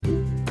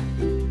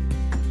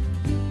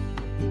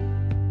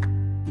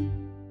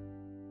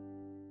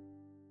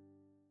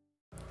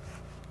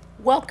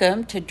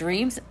Welcome to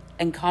Dreams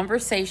and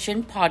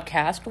Conversation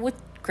podcast with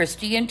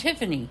Christy and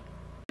Tiffany.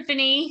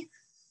 Tiffany,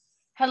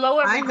 hello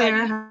everybody. Hi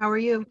there, how are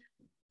you?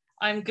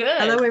 I'm good.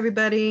 Hello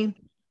everybody.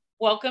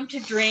 Welcome to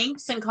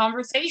Drinks and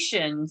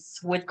Conversations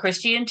with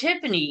Christy and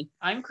Tiffany.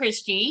 I'm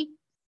Christy.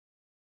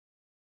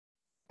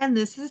 And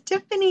this is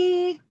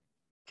Tiffany.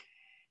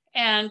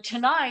 And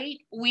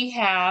tonight we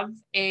have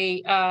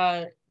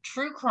a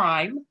true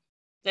crime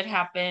that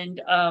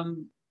happened.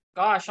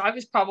 I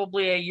was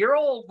probably a year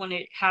old when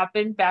it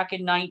happened back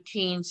in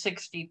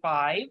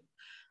 1965.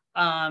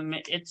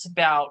 It's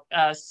about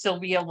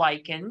Sylvia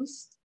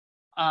Likens.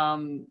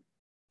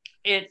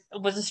 It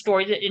was a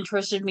story that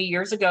interested me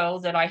years ago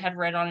that I had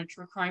read on a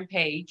true crime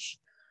page.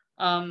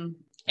 And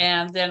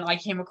then I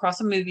came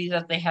across a movie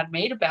that they had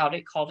made about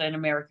it called An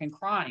American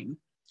Crime,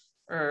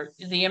 or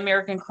The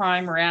American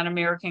Crime, or An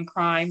American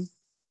Crime.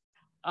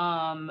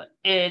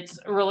 It's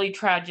really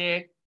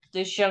tragic.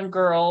 This young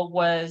girl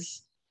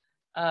was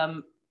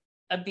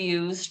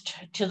abused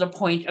to the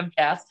point of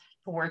death,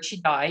 to where she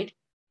died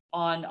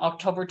on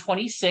October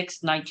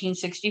 26,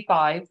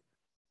 1965.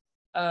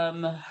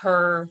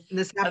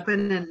 This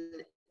happened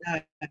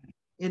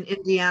in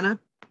Indiana?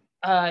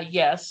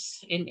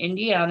 Yes, in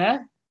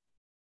Indiana.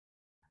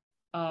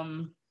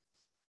 And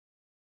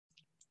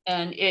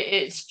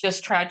it's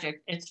just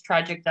tragic. It's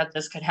tragic that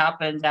this could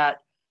happen, that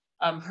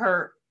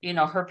her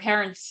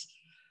parents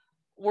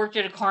worked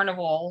at a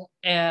carnival,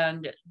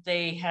 and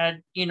they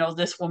had,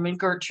 this woman,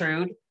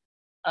 Gertrude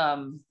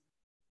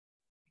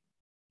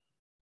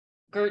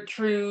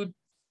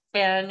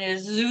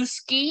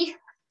Banaszewski,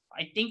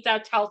 I think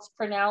that's how it's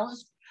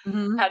pronounced,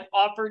 had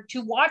offered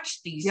to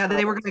watch these. Yeah,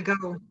 they were going to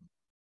go.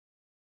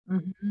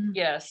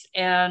 Yes,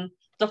 and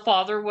the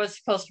father was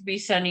supposed to be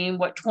sending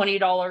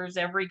 $20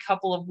 every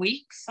couple of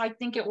weeks, I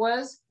think it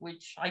was,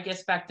 which I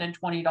guess back then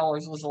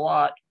 $20 was a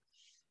lot.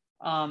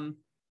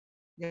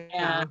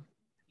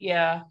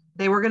 Yeah.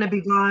 They were going to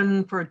be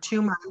gone for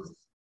 2 months.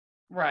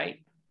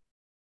 Right.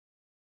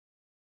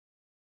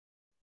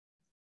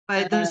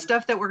 But the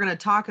stuff that we're going to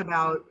talk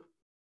about,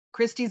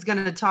 Christy's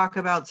going to talk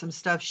about some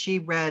stuff she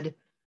read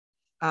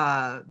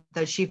that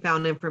she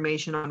found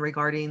information on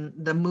regarding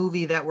the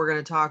movie that we're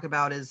going to talk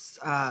about is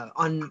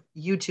on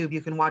YouTube.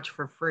 You can watch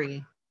for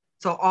free.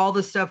 So all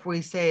the stuff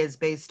we say is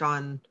based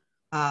on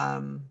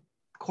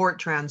court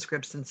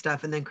transcripts and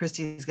stuff. And then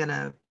Christy's going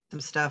to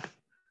some stuff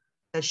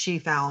that she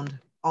found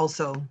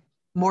also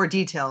more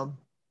detailed.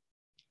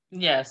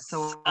 Yes.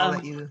 So I'll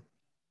let you.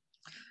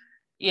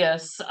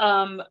 Yes.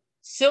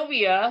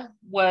 Sylvia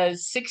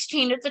was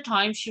 16 at the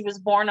time. She was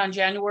born on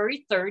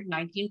January 3rd,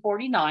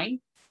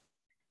 1949.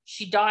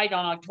 She died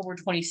on October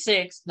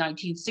 26,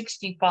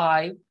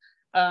 1965.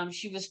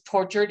 She was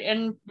tortured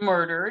and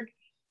murdered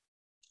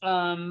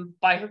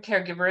by her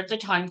caregiver at the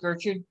time,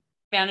 Gertrude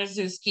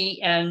Banaszewski,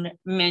 and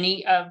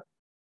many of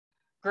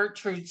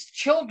Gertrude's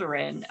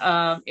children.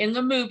 In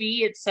the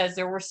movie, it says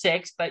there were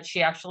 6, but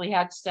she actually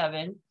had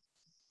 7.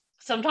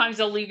 Sometimes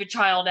they'll leave a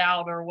child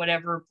out or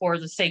whatever for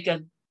the sake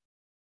of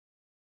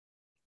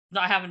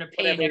not having to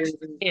pay an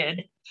extra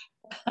kid.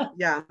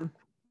 Yeah.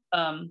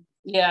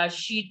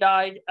 She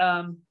died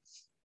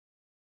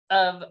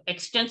of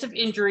extensive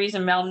injuries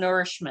and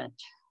malnourishment.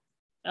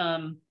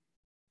 And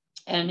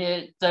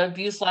the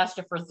abuse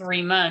lasted for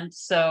 3 months,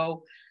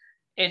 so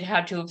it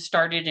had to have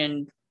started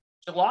in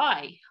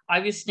July. I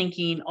was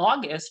thinking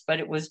August, but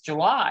it was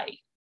July.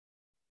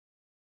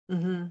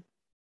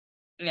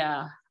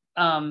 Yeah.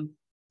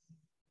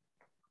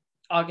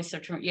 August,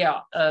 September,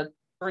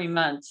 3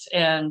 months.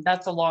 And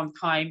that's a long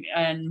time.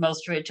 And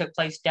most of it took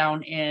place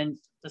down in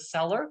the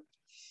cellar.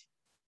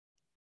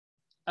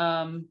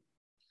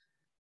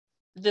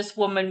 This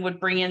woman would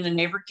bring in the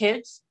neighbor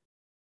kids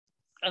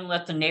and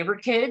let the neighbor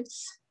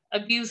kids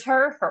abuse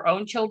her. Her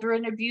own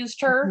children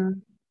abused her.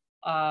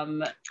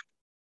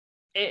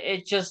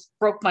 It just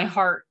broke my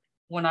heart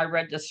when I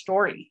read this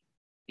story,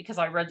 because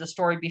I read the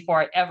story before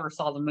I ever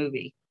saw the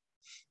movie.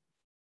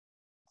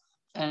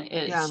 And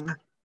it's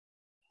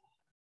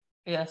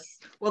yes.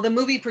 Well, the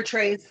movie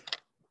portrays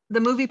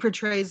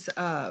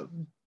I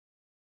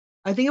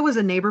think it was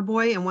a neighbor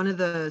boy, and one of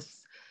the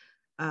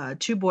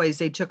 2 boys,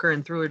 they took her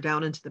and threw her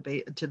down into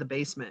the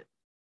basement.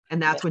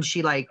 And that's when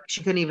she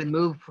couldn't even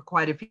move for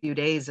quite a few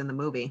days in the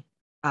movie.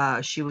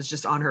 She was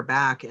just on her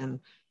back, and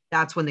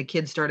that's when the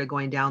kids started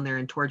going down there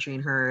and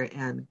torturing her,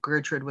 and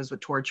Gertrude was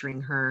torturing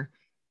her.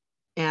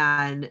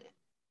 And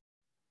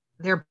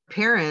their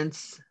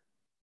parents,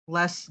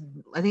 I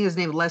think his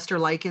name Lester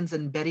Likens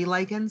and Betty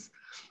Likens.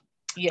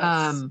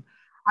 Yes.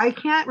 I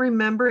can't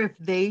remember if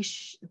they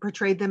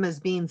portrayed them as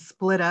being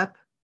split up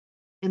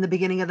in the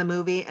beginning of the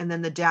movie, and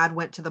then the dad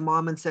went to the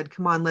mom and said,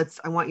 "Come on,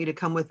 I want you to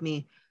come with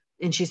me."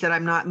 And she said,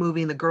 "I'm not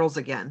moving the girls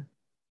again.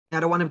 I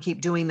don't want to keep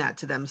doing that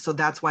to them." So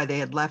that's why they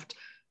had left.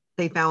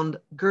 They found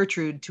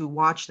Gertrude to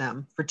watch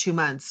them for 2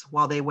 months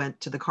while they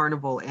went to the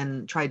carnival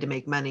and tried to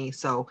make money.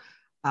 So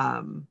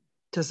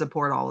to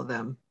support all of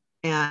them.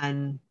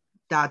 And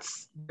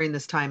that's during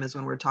this time is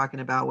when we're talking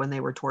about when they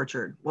were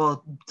tortured.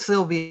 Well,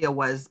 Sylvia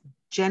was.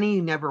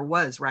 Jenny never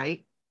was,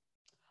 right?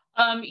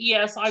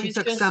 Yes, I She was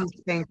took just some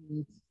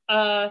spankings.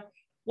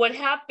 what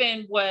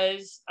happened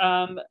was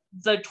the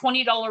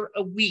 $20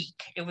 a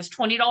week. It was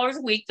 $20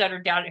 a week that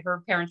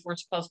her parents were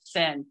supposed to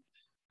send.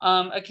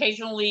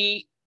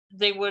 Occasionally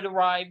they would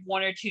arrive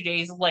 1 or 2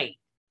 days late.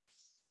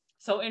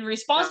 So in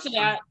response to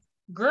that,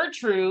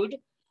 Gertrude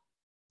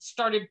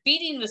started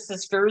beating the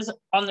sisters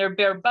on their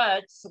bare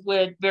butts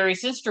with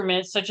various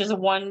instruments, such as a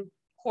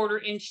 1/4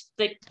 inch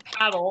thick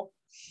paddle,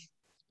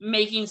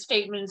 making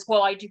statements,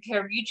 well, I took care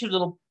of you two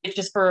little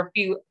bitches for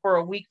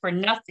a week for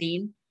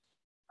nothing.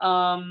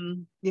 Yeah,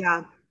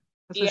 that's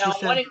what Yeah, she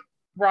said.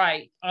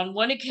 on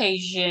one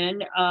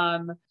occasion,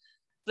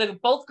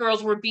 both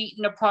girls were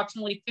beaten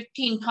approximately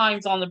 15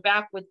 times on the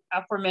back with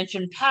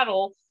aforementioned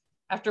paddle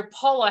after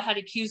Paula had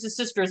accused the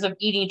sisters of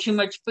eating too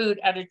much food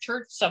at a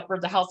church supper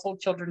the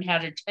household children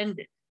had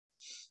attended.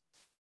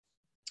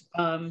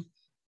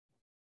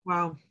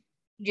 Wow.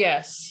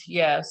 Yes.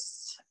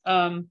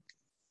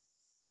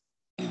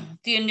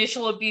 The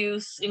initial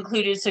abuse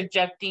included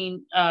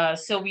subjecting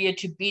Sylvia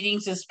to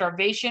beatings and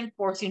starvation,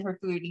 forcing her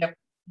to eat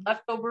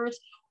leftovers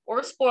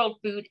or spoiled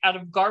food out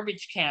of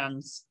garbage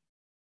cans.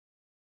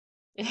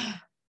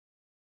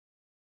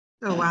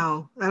 Oh,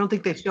 wow. I don't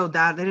think they showed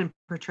that. They didn't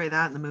portray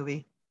that in the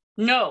movie.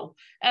 No,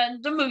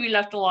 and the movie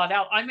left a lot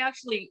out. I'm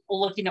actually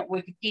looking at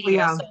Wikipedia,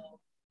 yeah. So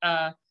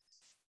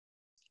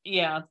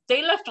yeah,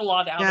 they left a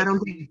lot out. Yeah,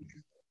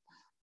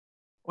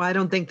 I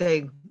don't think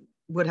they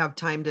would have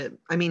time to.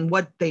 I mean,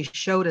 what they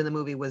showed in the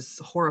movie was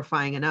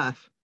horrifying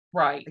enough.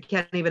 Right. I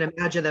can't even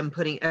imagine them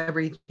putting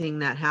everything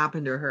that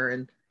happened to her,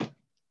 and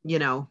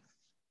and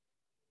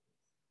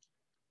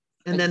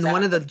then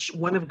exactly.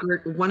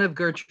 one of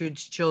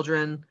Gertrude's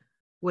children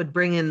would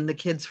bring in the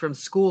kids from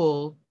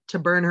school to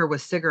burn her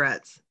with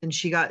cigarettes, and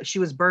she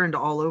was burned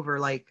all over.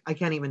 Like, I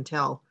can't even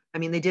tell. I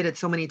mean, they did it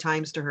so many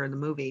times to her in the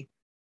movie. It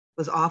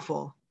was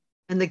awful.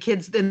 And the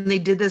kids, then they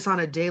did this on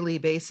a daily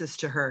basis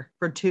to her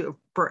for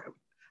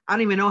I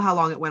don't even know how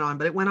long it went on,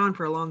 but it went on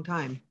for a long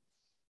time.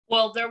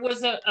 Well, there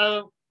was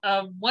a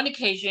one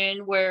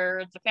occasion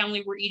where the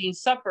family were eating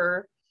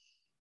supper,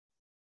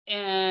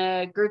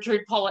 and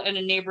Gertrude, Paula, and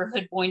a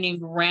neighborhood boy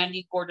named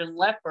Randy Gordon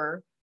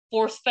Lepper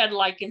force-fed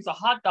Likens a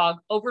hot dog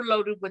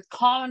overloaded with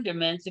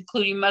condiments,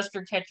 including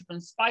mustard, ketchup,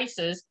 and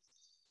spices.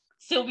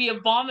 Sylvia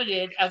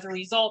vomited as a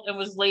result and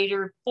was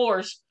later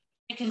forced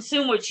to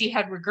consume what she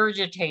had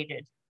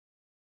regurgitated.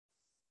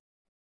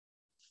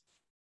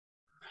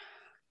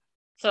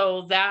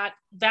 So that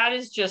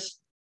is just,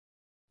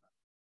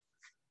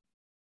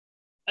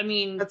 I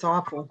mean, That's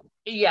awful.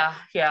 Yeah.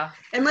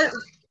 And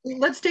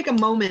let's take a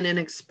moment and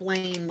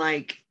explain,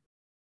 like,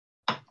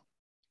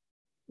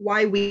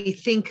 why we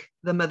think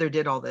the mother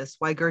did all this,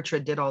 why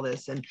Gertrude did all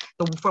this. And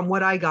from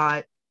what I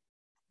got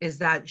is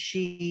that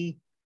she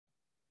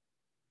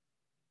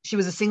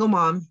was a single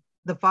mom.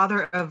 The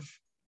father of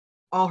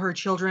all her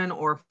children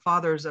or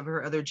fathers of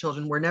her other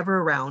children were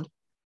never around.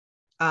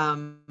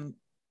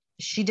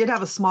 She did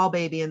have a small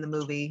baby in the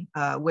movie,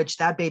 which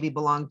that baby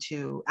belonged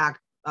to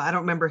I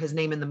don't remember his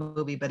name in the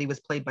movie, but he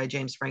was played by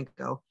James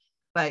Franco.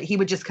 But he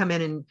would just come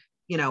in and,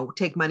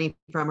 take money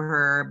from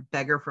her,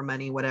 beg her for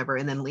money, whatever,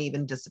 and then leave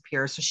and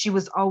disappear. So she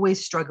was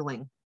always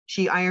struggling.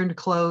 She ironed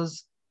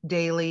clothes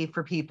daily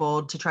for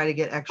people to try to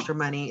get extra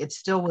money. It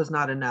still was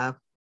not enough.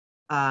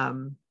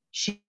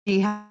 She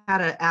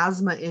had an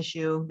asthma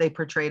issue they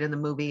portrayed in the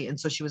movie. And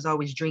so she was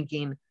always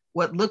drinking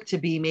what looked to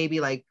be maybe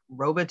like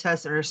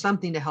Robitussin or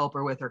something to help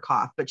her with her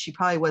cough, but she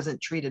probably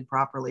wasn't treated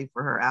properly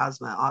for her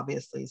asthma,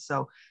 obviously.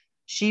 So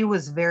she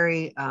was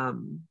very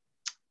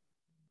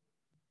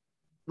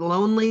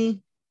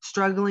lonely,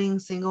 struggling,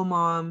 single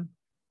mom.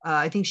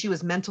 I think she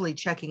was mentally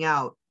checking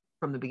out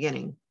from the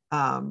beginning.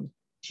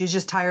 She was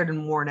just tired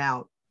and worn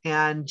out.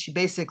 And she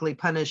basically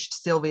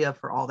punished Sylvia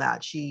for all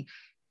that. She,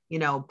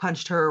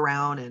 punched her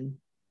around and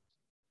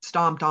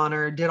stomped on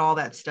her, did all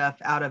that stuff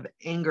out of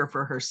anger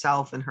for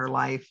herself and her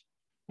life.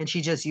 And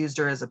she just used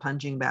her as a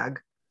punching bag.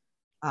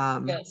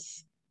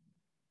 Yes.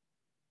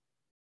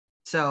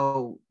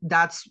 So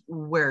that's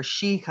where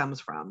she comes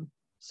from.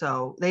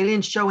 So they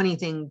didn't show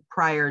anything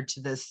prior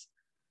to this,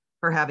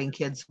 her having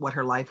kids, what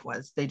her life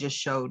was. They just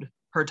showed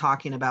her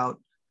talking about,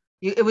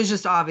 it was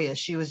just obvious.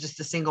 She was just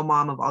a single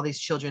mom of all these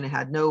children and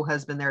had no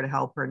husband there to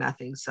help her,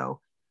 nothing.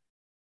 So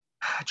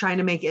trying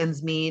to make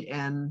ends meet,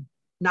 and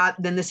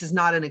then this is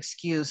not an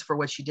excuse for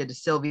what she did to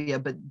Sylvia,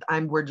 but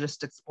we're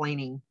just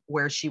explaining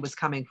where she was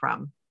coming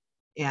from.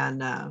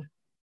 And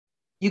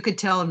you could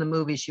tell in the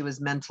movie she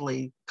was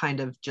mentally kind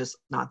of just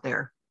not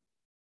there.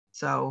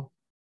 So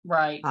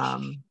right.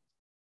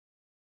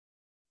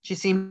 She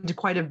seemed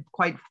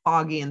quite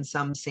foggy in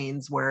some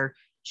scenes where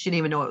she didn't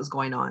even know what was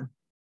going on.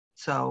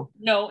 So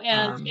no,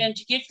 and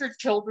to get your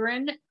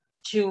children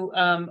to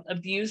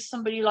abuse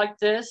somebody like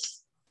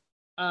this,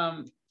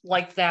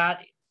 like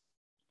that,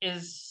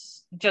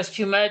 is just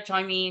too much.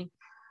 I mean,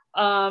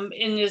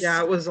 in this,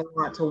 yeah, it was a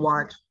lot to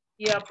watch.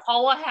 Yeah,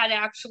 Paula,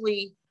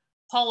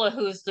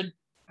 who's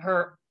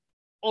her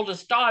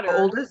oldest daughter, The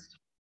oldest,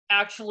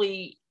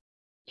 actually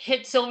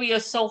hit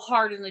Sylvia so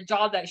hard in the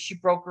jaw that she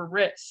broke her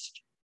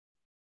wrist.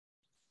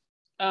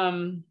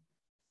 Um,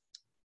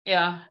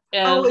 yeah.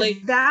 Oh, And is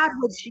like, that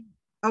what she?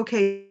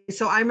 Okay,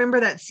 so I remember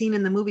that scene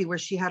in the movie where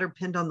she had her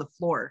pinned on the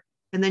floor,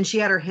 and then she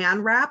had her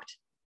hand wrapped,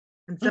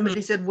 and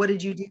somebody mhm. said, "What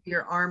did you do to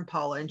your arm,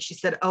 Paula?" And she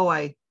said, "Oh,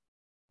 I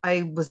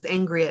was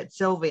angry at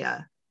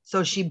Sylvia."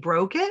 So she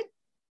broke it.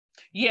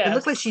 It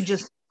looked like she Yes,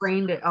 just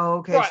sprained it. Oh,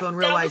 okay. right. So in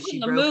real That life, was she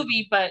in the broke it.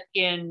 movie, but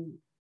in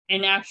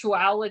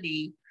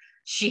actuality,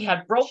 she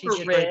had broke She her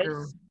did break her.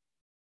 wrist.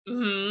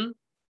 Hmm.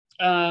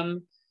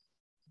 Um,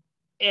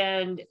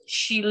 and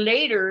she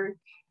later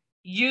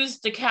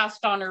used the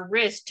cast on her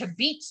wrist to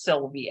beat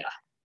Sylvia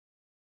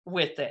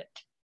with it.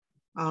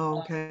 Oh,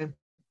 okay.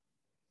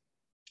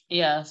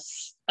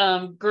 Yes.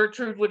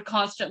 Gertrude would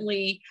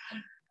constantly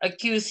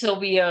accuse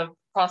Sylvia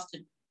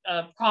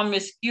of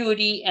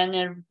promiscuity and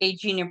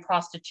engaging in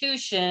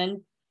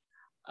prostitution.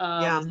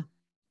 Yeah,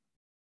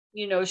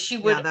 She yeah,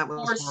 would that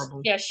was force,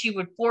 horrible. yeah, she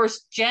would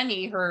force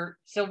Jenny, her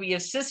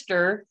Sylvia's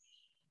sister,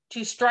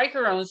 to strike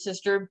her own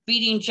sister,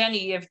 beating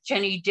Jenny if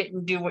Jenny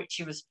didn't do what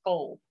she was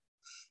told.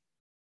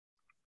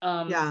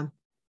 Um, Yeah,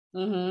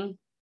 mm-hmm. and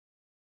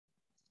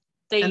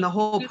the They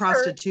whole use her,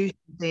 prostitution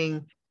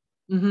thing.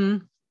 Hmm.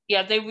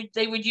 yeah, they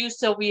would use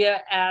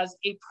Sylvia as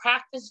a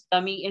practice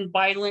dummy in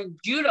violent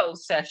judo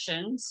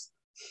sessions.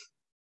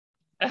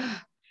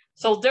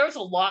 So there's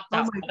a lot Oh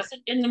that my.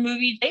 wasn't in the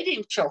movie. They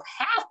didn't show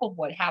half of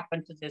what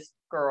happened to this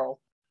girl.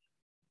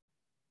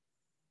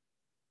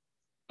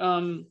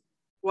 Um,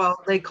 Well,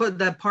 they could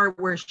the part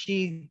where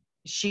she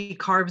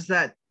carves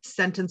that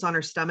sentence on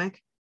her stomach.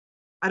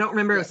 I don't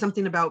remember. It was yes,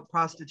 something about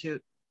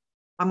prostitute.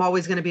 I'm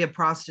always going to be a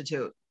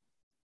prostitute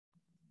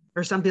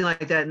or something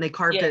like that. And they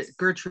carved it. yes,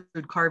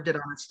 Gertrude carved it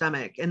on her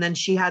stomach. And then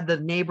she had the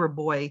neighbor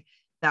boy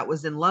that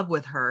was in love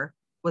with her,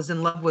 was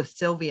in love with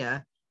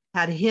Sylvia,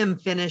 had him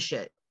finish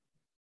it.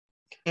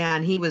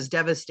 And he was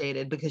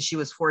devastated because she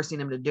was forcing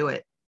him to do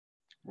it.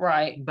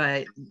 right.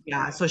 But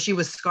yeah, so she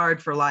was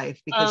scarred for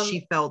life because Um,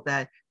 she felt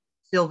that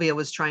Sylvia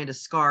was trying to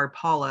scar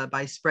Paula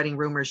by spreading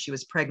rumors she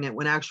was pregnant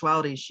when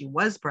actuality she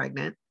was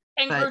pregnant,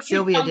 and but Gertrude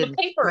Sylvia found the didn't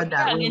paper. spread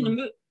that Yeah, and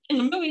rumor. in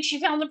the movie, she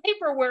found the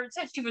paper where it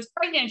said she was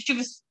pregnant. And she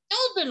was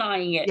still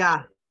denying it.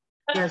 Yeah,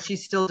 yeah, she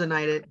still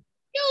denied it.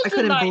 I Still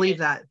couldn't denied believe it.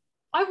 that.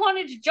 I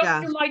wanted to jump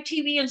Yeah, through my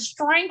TV and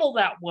strangle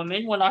that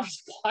woman when I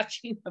was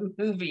watching the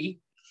movie.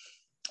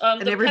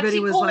 and The everybody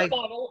Pepsi was Cola like,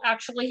 bottle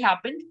actually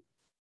happened.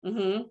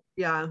 Mm-hmm.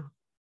 yeah.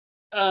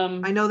 I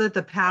Um, know that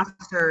the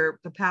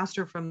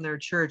pastor from their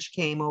church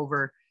came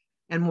over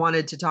and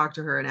wanted to talk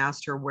to her and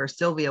asked her where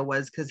Sylvia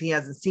was because he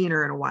hasn't seen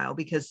her in a while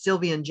because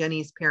Sylvia and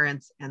Jenny's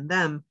parents and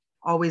them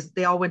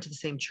they all went to the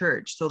same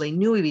church, so they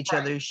knew of each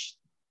right, other.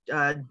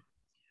 Uh,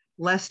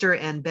 Lester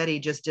and Betty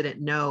just didn't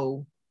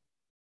know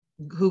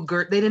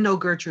they didn't know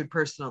Gertrude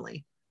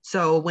personally.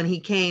 So when he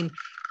came,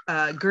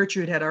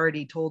 Gertrude had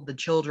already told the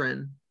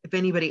children, if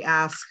anybody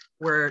asks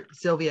where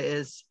Sylvia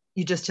is,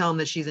 you just tell them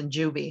that she's in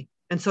juvie.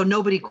 And so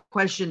nobody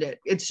questioned it.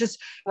 It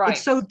right.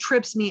 so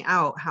trips me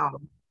out how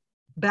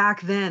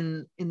back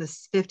then in the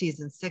 50s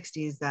and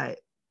 60s that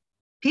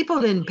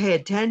people didn't pay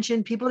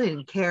attention, people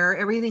didn't care,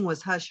 everything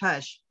was hush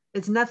hush.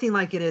 It's nothing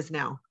like it is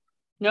now.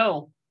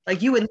 No,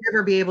 Like you would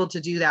never be able to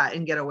do that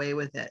and get away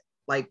with it.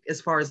 Like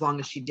as far as long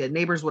as she did,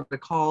 neighbors would have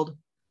called.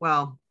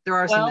 Well, there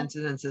are some well,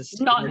 incidences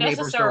too not where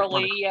neighbors don't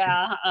want necessarily. to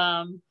call.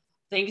 Yeah,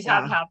 things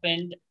have Yeah,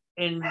 happened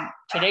in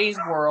today's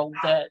world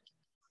that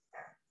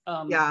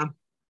um, yeah.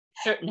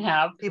 shouldn't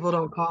have. People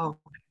don't call.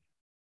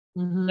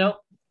 Hmm. Nope,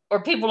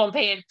 or people don't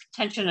pay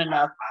attention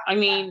enough. I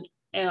mean,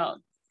 you know,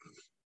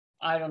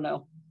 I don't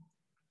know.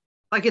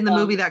 Like in the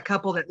movie, Um, that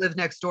couple that lived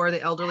next door,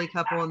 the elderly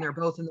couple, and they're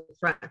both in the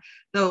front.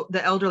 Though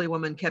the elderly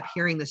woman kept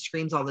hearing the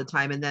screams all the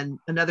time, and then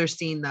another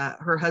scene,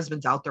 her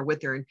husband's out there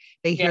with her, and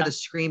they hear yeah, the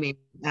screaming,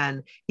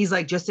 and he's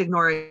like, "Just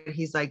ignore it."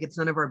 He's like, "It's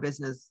none of our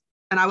business."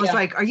 And I was yeah,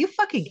 like, "Are you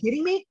fucking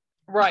kidding me?"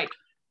 right.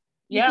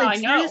 He's Yeah, like,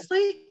 I know.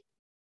 "Seriously?"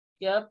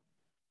 Yep.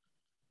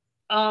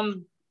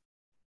 Um,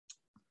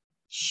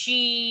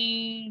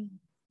 she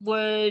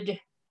would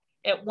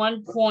at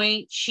one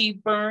point she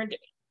burned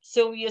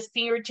Sylvia's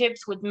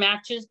fingertips with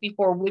matches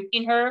before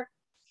whipping her.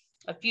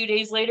 A few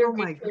days later, Oh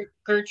my god.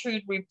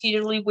 Gertrude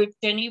repeatedly whipped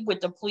Jenny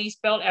with the police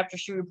belt after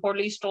she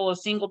reportedly stole a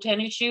single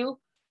tennis shoe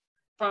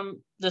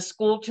from the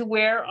school to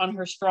wear on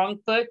her strong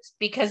foot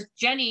because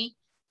Jenny,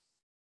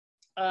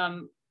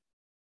 um,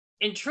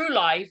 in true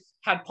life,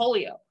 had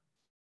polio.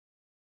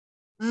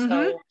 Mm-hmm.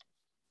 So,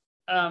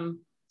 um,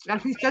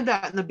 And he said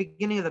that in the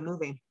beginning of the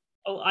movie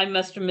oh, I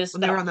must have missed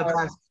when they were that on the part.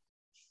 bus.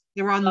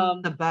 They were on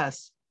Um, the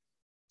bus,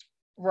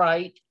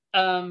 right.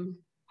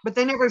 but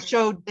they never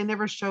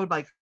showed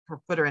like her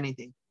foot or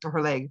anything or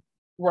her leg.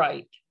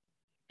 Right.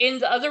 In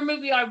the other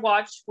movie I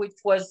watched, which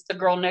was The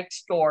Girl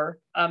Next Door,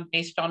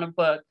 based on a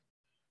book,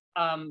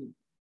 um,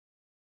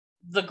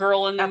 the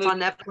girl in the That's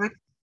movie, on Netflix.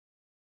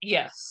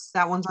 yes.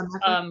 That one's on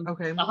Netflix.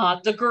 Okay.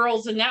 The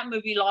girls in that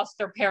movie lost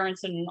their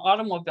parents in an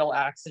automobile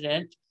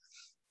accident.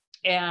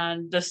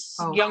 And the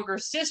Oh, younger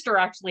sister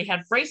actually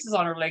had braces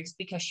on her legs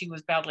because she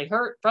was badly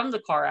hurt from the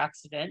car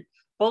accident.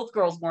 Both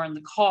girls were in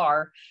the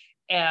car.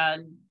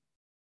 And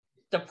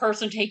the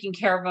person taking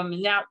care of him,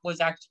 and that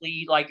was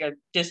actually like a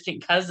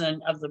distant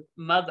cousin of the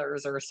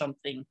mother's or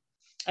something.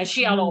 And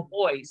she had all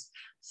boys.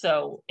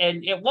 So,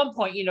 and at one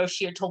point, you know,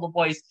 she had told the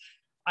boys,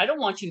 I don't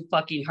want you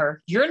fucking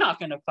her. You're not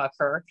going to fuck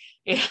her.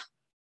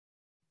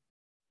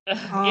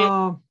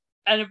 Oh.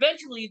 And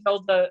eventually,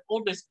 though, the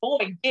oldest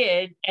boy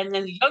did, and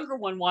then the younger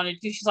one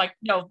wanted to. She's like,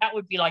 no, that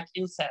would be like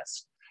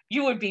incest.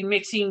 You would be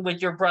mixing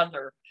with your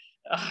brother.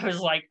 I was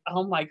like,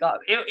 oh my God.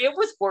 It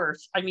was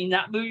worse. I mean,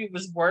 that movie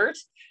was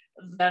worse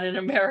than An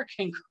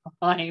American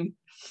Crime.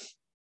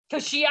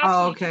 Because she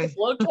actually took a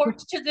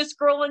blowtorch to this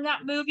girl in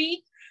that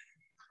movie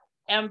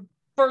and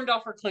burned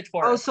off her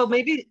clitoris. Oh, so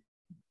maybe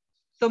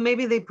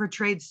they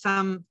portrayed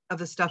some of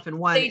the stuff in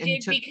one. They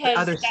did,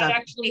 because that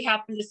actually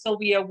happened to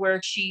Sylvia,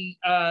 where she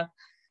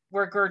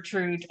where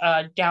Gertrude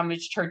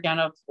damaged her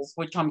genitals,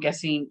 which I'm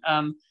guessing,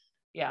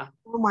 yeah.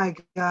 Oh my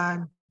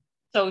God.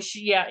 So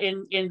she,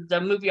 in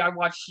the movie I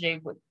watched today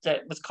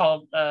that was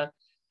called The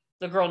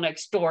Girl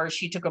Next Door,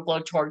 she took a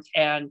blowtorch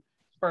and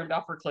burned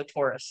off her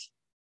clitoris,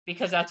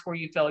 because that's where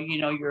you feel, you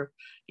know,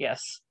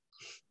 yes.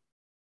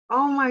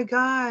 Oh my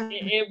God.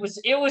 It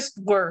was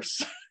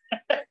worse.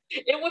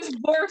 It was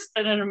worse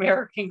than An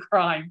American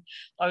Crime.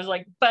 I was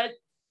like, but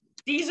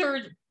these are,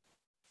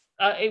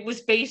 it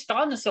was based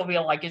on the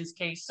Sylvia Likens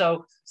case.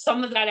 So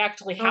some of that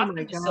actually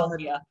happened to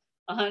Sylvia.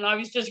 And I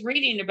was just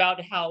reading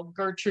about how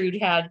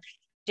Gertrude had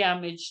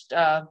damaged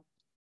her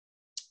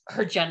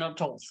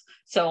genitals.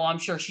 So I'm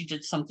sure she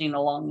did something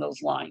along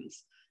those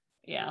lines.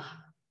 Yeah.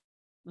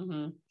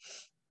 Mm-hmm.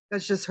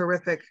 That's just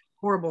horrific.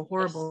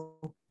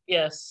 Horrible.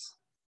 Yes.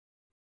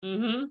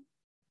 Mm-hmm.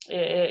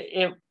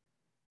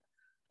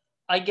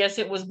 I guess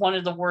it was one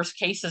of the worst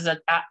cases at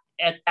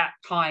that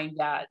time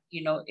that,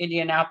 you know,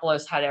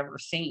 Indianapolis had ever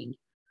seen.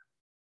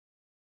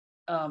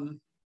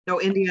 No,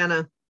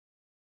 Indiana.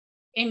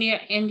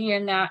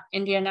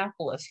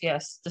 Indianapolis,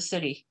 yes, the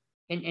city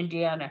in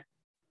Indiana.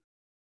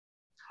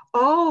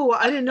 Oh,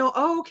 I didn't know.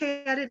 Oh,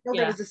 okay. I didn't know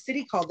there was a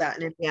city called that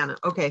in Indiana.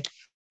 Okay.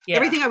 Yeah.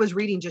 Everything I was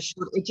reading just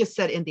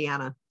said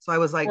Indiana. So I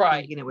was like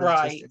thinking it was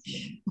just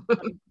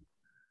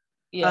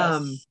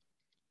yes.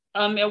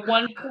 At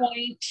one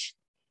point,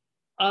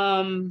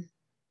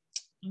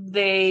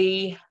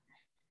 they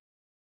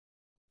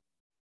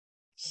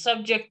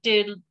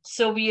subjected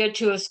Sylvia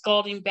to a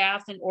scalding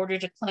bath in order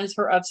to cleanse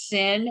her of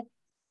sin,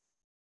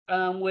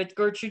 with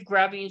Gertrude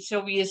grabbing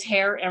Sylvia's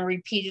hair and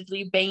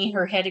repeatedly banging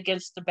her head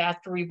against the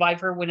bath to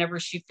revive her whenever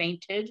she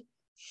fainted.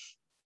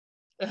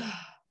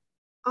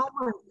 Oh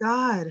my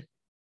God.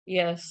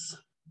 Yes.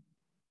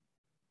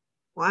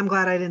 Well, I'm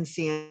glad I didn't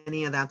see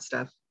any of that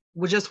stuff.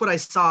 With just what I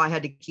saw, I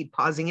had to keep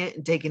pausing it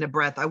and taking a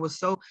breath. I was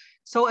so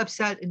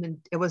upset, and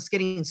it was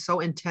getting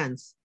so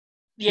intense.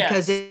 Yes.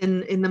 Because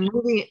in the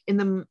movie,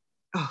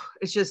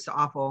 it's just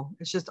awful.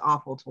 It's just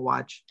awful to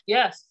watch.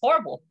 Yes,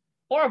 horrible.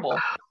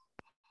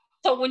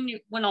 So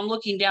when I'm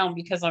looking down,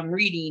 because I'm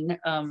reading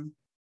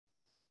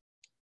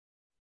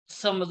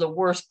some of the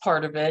worst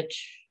part of it,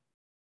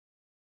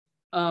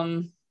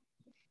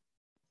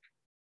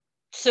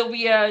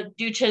 Sylvia,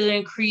 due to the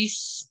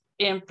increase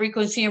in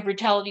frequency and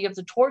brutality of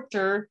the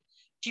torture,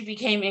 she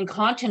became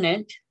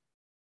incontinent.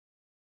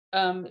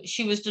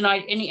 She was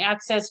denied any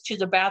access to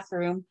the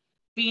bathroom,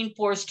 being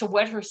forced to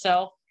wet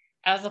herself.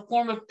 As a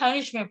form of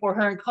punishment for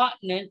her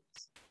incontinence,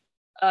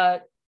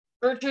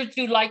 Gertrude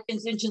threw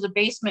Likens into the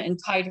basement and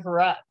tied her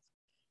up.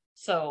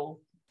 So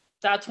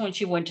that's when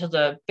she went to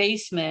the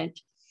basement.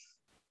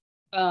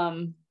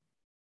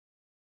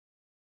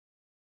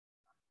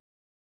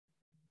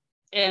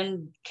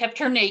 And kept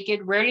her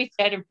naked, rarely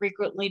fed, and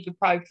frequently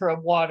deprived her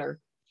of water.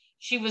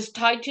 She was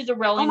tied to the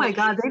railing of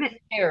the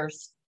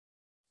stairs,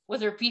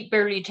 with her feet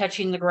barely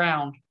touching the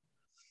ground.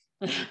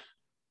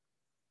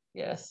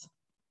 Yes.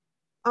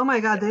 Oh my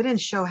God, they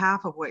didn't show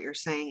half of what you're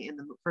saying in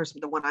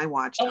the one I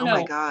watched. Oh no,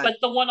 my God. But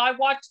the one I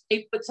watched,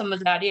 they put some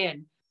of that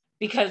in,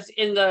 because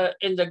in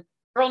the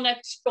Girl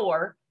Next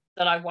Door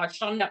that I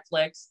watched on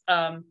Netflix,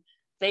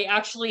 they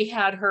actually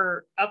had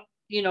her up,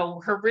 you know,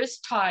 her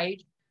wrist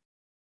tied,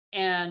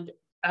 and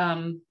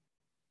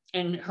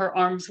her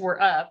arms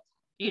were up,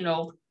 you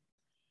know,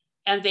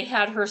 and they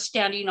had her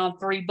standing on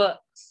 3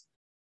 books.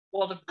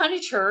 Well, to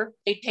punish her,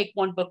 they take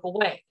 1 book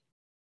away,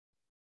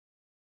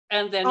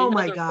 and then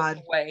another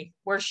book away,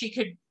 where she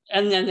could,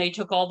 and then they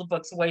took all the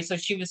books away, so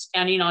she was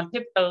standing on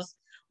tiptoes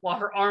while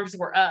her arms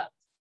were up.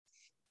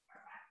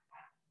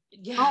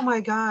 Yeah. Oh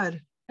my God.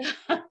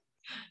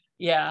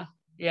 Yeah.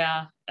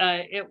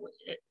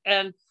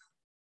 And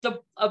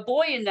a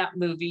boy in that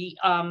movie,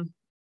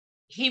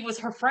 he was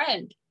her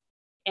friend,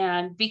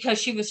 and because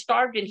she was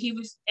starved, and he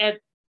was at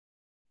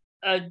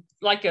a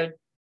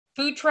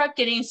food truck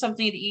getting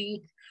something to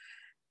eat,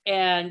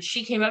 and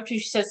she came up to him,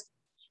 she says,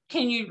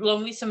 can you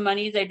loan me some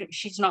money?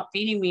 She's not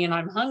feeding me and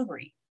I'm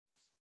hungry.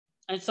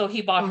 And so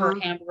he bought her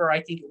a hamburger,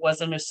 I think it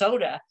was, and a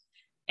soda,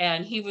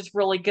 and he was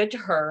really good to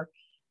her.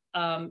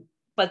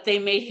 But they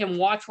made him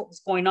watch what was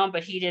going on,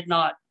 but he did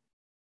not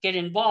get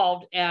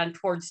involved. And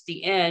towards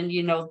the end,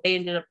 you know, they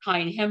ended up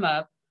tying him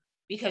up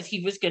because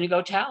he was going to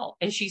go tell.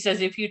 And she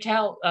says, if you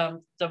tell,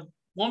 the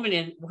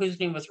woman whose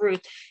name was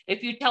Ruth,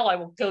 if you tell, I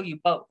will kill you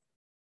both.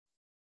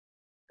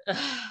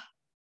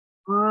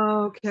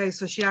 Okay,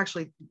 so she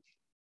actually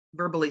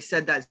verbally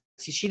said that.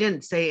 See, she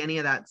didn't say any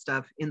of that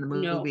stuff in the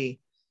movie. No.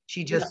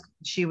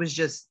 She was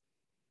just,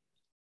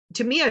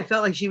 to me, I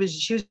felt like she was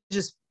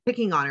just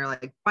picking on her,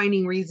 like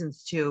finding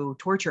reasons to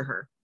torture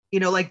her. You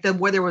know, like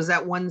where there was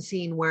that one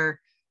scene where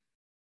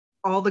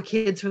all the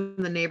kids from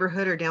the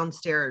neighborhood are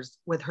downstairs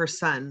with her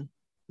son.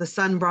 The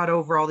son brought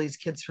over all these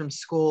kids from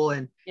school,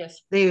 and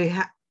yes,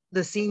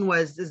 the scene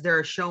is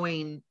they're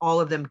showing all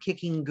of them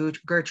kicking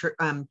Gertrude,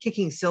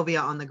 kicking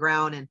Sylvia on the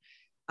ground, and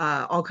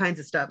all kinds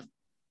of stuff.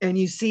 And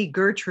you see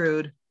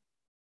Gertrude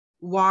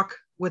walk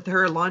with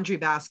her laundry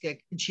basket,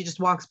 and she just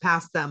walks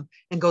past them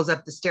and goes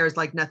up the stairs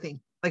like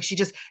nothing. Like she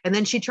just, and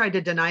then she tried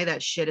to deny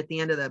that shit at the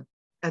end of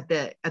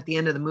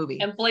the movie,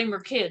 and blame her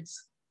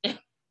kids.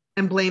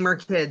 and blame her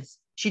kids.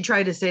 She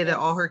tried to say that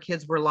all her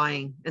kids were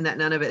lying and that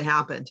none of it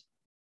happened.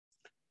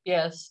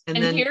 Yes.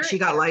 And then she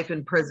got life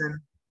in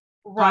prison.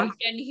 Right. Huh?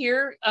 And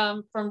here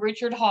from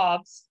Richard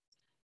Hobbs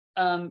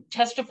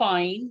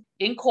testifying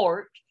in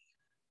court,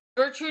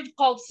 Gertrude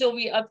called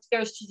Sylvia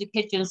upstairs to the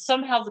kitchen.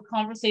 Somehow the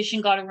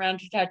conversation got around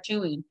to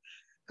tattooing.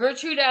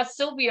 Gertrude asked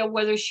Sylvia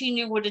whether she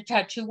knew what a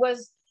tattoo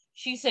was.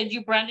 She said,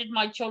 "You branded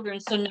my children,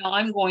 so now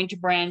I'm going to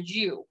brand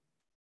you."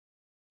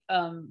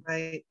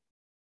 Right.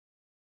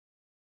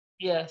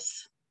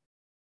 Yes.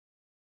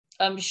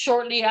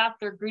 Shortly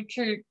after,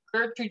 Gertrude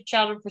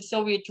shouted for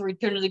Sylvia to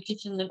return to the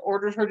kitchen, then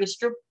ordered her to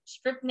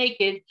strip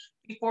naked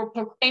before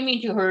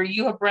proclaiming to her,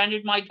 "You have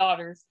branded my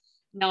daughters.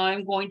 Now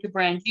I'm going to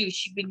brand you."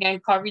 She began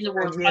carving the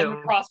words, "I'm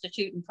a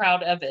prostitute and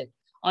proud of it,"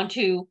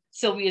 onto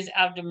Sylvia's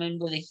abdomen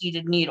with a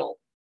heated needle.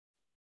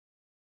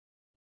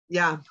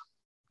 Yeah.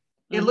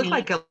 It looked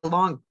like in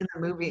the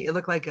movie, it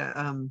looked like a,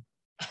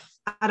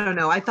 I don't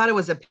know. I thought it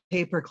was a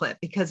paper clip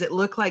because it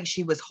looked like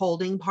she was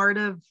holding part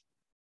of,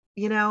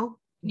 but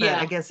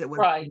I guess it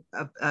was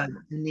a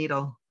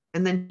needle.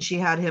 And then she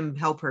had him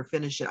help her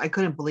finish it. I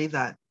couldn't believe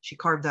that. She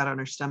carved that on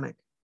her stomach.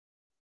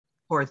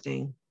 Poor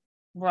thing.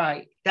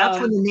 Right. That's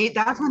when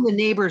the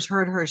neighbors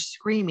heard her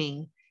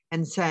screaming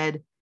and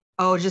said,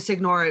 "Oh, just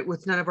ignore it.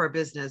 It's none of our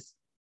business."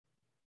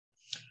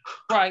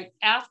 Right.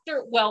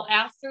 After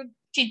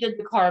she did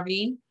the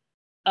carving,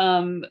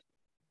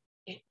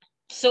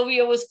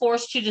 Sylvia was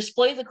forced to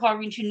display the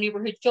carving to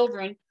neighborhood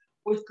children,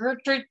 with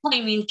Gertrude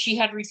claiming she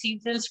had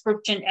received the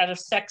inscription at a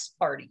sex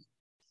party.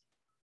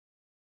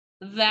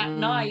 That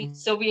night,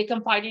 Sylvia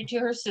confided to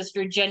her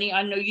sister, "Jenny,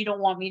 I know you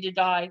don't want me to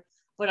die,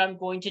 but I'm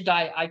going to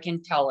die. I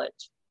can tell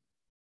it."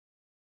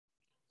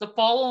 The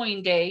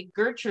following day,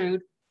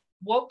 Gertrude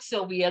woke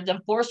Sylvia,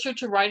 then forced her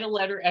to write a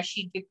letter as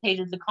she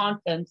dictated the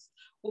contents,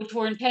 which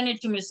were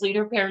intended to mislead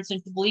her parents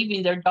into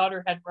believing their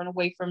daughter had run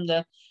away from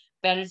the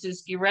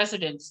Baniszewski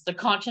residence. The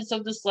contents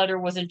of this letter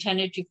was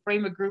intended to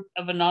frame a group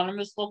of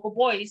anonymous local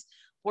boys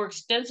who were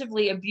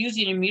extensively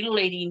abusing and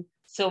mutilating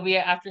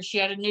Sylvia after she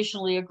had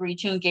initially agreed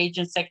to engage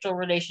in sexual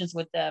relations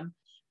with them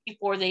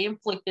before they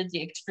inflicted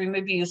the extreme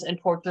abuse and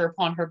torture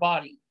upon her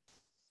body.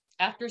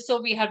 After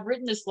Sylvia had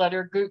written this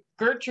letter,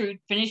 Gertrude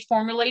finished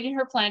formulating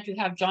her plan to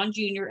have John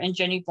Jr. and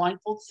Jenny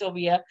blindfold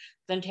Sylvia,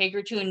 then take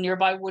her to a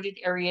nearby wooded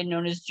area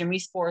known as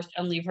Jimmy's Forest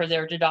and leave her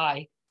there to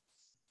die.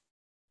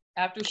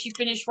 After she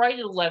finished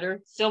writing the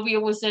letter, Sylvia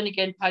was then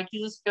again tied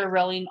to the stair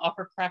railing,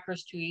 offered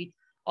crackers to eat,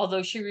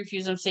 although she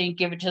refused them, saying,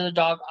 "Give it to the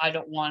dog, I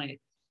don't want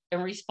it."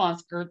 In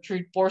response,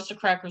 Gertrude forced the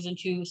crackers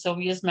into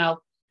Sylvia's mouth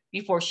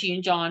before she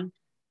and John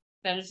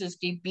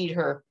Baniszewski beat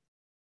her,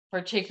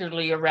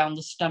 particularly around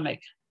the stomach.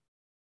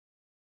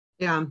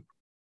 Yeah.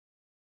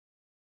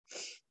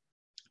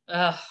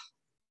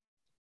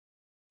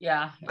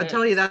 Yeah. I'll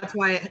tell you, that's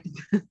why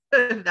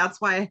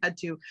I had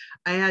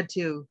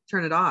to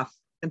turn it off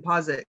and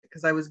pause it,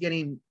 because I was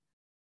getting,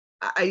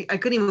 I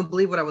couldn't even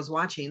believe what I was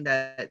watching.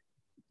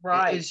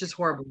 It's just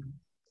horrible.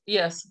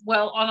 Yes.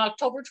 Well, on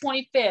October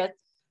 25th,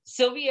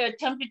 Sylvia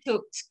attempted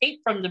to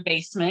escape from the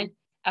basement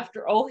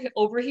after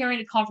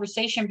overhearing a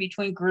conversation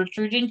between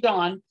Gertrude and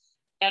John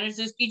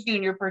Baniszewski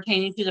Jr.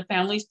 pertaining to the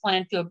family's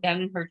plan to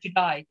abandon her to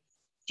die.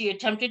 She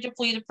attempted to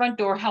flee the front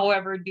door.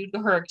 However, due to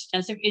her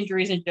extensive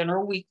injuries and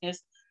general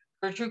weakness,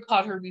 Gertrude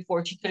caught her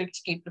before she could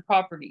escape the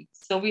property.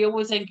 Sylvia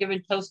was then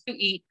given toast to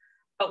eat,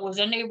 but was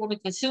unable to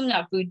consume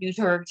that food due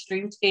to her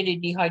extreme state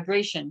of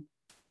dehydration.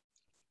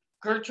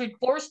 Gertrude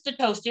forced the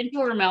toast into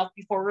her mouth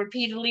before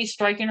repeatedly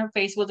striking her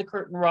face with a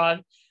curtain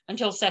rod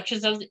until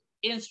sections of the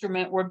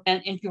instrument were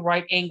bent into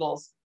right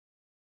angles.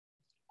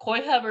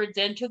 Coy Hubbard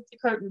then took the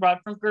curtain rod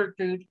from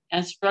Gertrude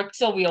and struck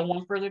Sylvia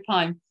one further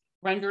time,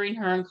 rendering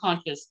her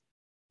unconscious.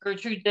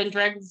 Gertrude then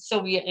dragged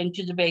Sylvia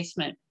into the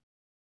basement,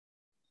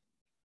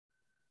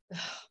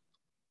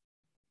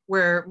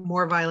 where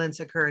more violence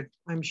occurred,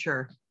 I'm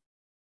sure.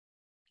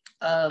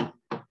 That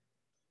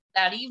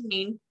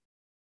evening,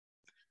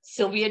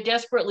 Sylvia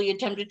desperately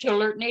attempted to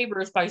alert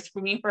neighbors by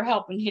screaming for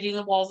help and hitting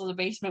the walls of the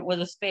basement with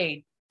a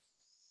spade.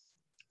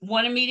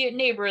 One immediate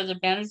neighbor of the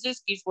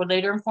Baniszewskis would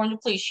later inform the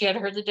police she had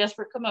heard the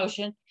desperate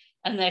commotion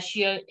and that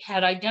she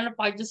had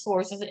identified the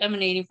source as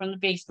emanating from the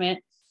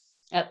basement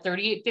at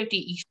 3850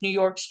 East New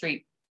York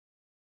Street.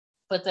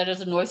 But that as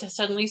the noise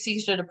suddenly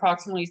ceased at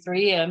approximately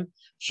 3 a.m.,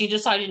 she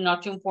decided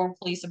not to inform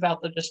police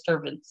about the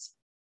disturbance.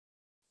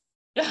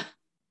 It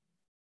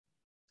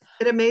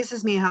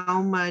amazes me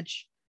how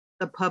much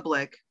the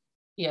public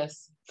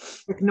Yes.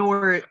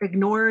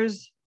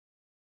 ignores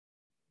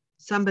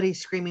somebody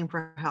screaming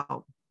for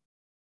help.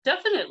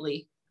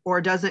 Definitely. Or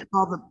doesn't,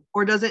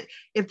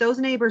 if those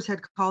neighbors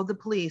had called the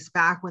police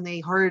back when they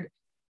heard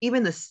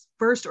even the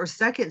first or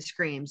second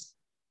screams,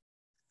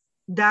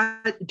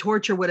 that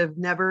torture would have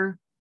never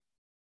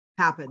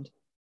happened,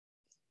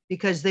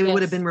 because they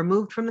would have been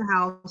removed from the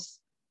house.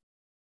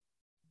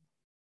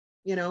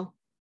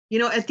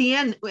 At the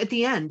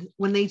end,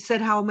 when they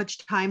said how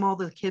much time all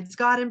the kids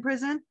got in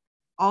prison,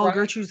 all right.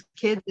 Gertrude's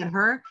kids and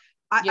her,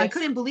 I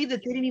couldn't believe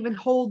that they didn't even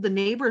hold the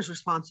neighbors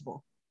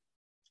responsible.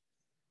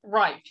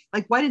 Right.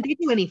 Like, why didn't they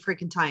do any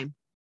freaking time?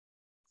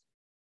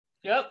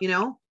 Yep.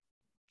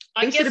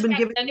 I guess have been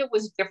given. And it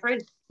was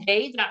different.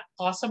 Today that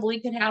possibly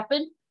could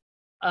happen.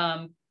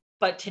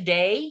 But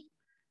today,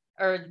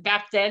 or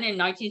back then in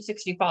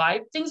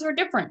 1965, things were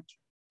different.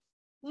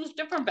 It was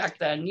different back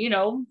then.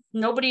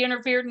 Nobody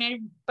interfered in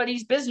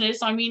anybody's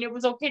business. I mean, it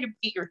was okay to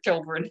beat your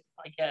children,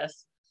 I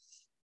guess.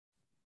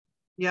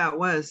 Yeah, it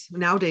was.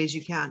 Nowadays,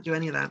 you can't do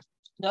any of that.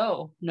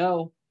 No.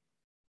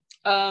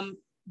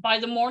 By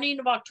the morning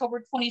of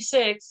October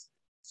 26th,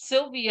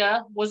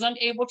 Sylvia was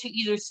unable to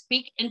either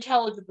speak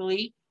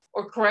intelligibly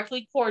or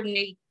correctly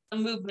coordinate the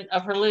movement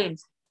of her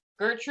limbs.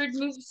 Gertrude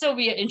moved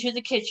Sylvia into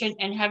the kitchen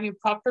and, having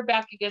propped her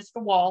back against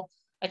the wall,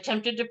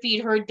 attempted to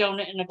feed her a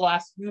donut and a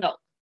glass of milk.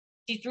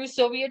 She threw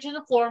Sylvia to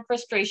the floor in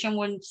frustration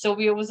when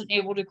Sylvia wasn't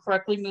able to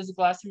correctly move the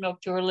glass of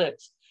milk to her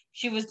lips.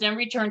 She was then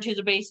returned to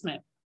the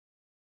basement.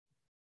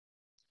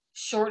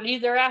 Shortly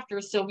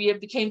thereafter, Sylvia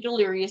became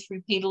delirious,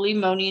 repeatedly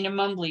moaning and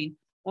mumbling.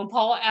 When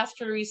Paula asked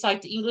her to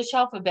recite the English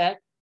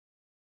alphabet,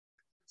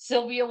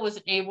 Sylvia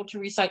wasn't able to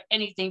recite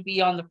anything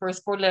beyond the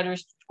first 4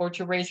 letters or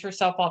to raise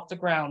herself off the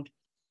ground.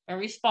 In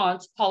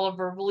response, Paula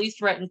verbally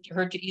threatened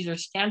her to either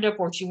stand up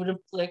or she would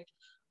inflict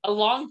a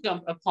long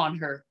jump upon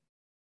her.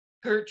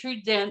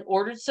 Gertrude then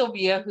ordered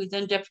Sylvia, who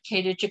then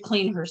defecated, to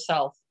clean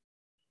herself.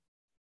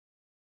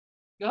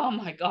 Oh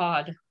my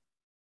God.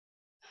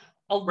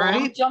 A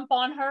long jump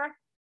on her?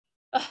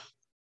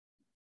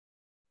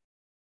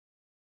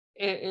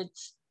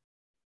 It's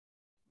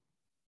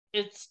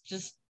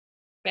just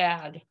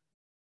bad.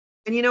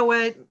 And you know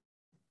what?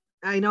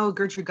 I know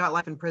Gertrude got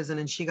life in prison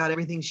and she got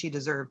everything she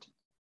deserved.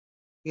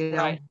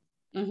 Right.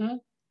 Mm-hmm.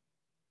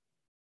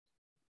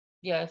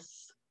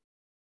 Yes.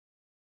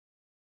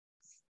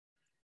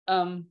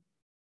 I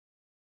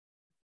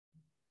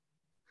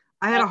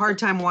had a hard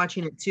time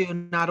watching it too,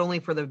 not only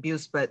for the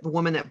abuse, but the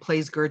woman that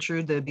plays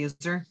Gertrude, the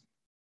abuser.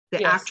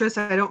 The actress,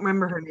 I don't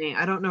remember her name.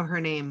 I don't know her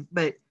name,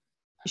 but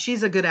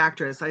she's a good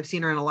actress. I've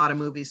seen her in a lot of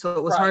movies, so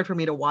it was hard for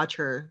me to watch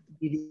her.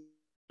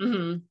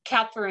 Mm-hmm.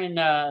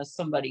 Catherine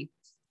somebody.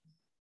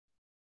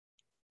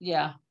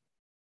 Yeah.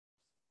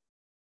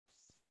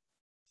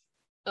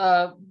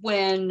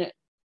 When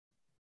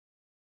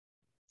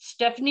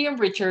Stephanie and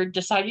Richard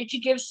decided to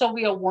give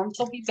Sylvia a warm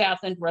soapy bath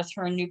and dress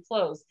her in new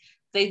clothes.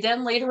 They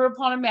then laid her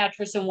upon a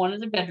mattress in one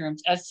of the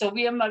bedrooms. As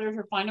Sylvia muttered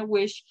her final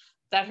wish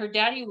that her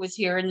daddy was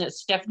here and that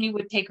Stephanie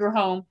would take her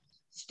home,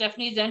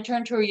 Stephanie then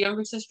turned to her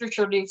younger sister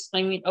Shirley,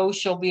 exclaiming, "Oh,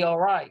 she'll be all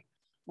right."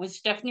 When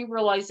Stephanie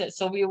realized that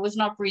Sylvia was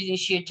not breathing,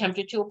 she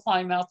attempted to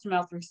apply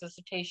mouth-to-mouth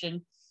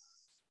resuscitation,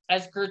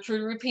 as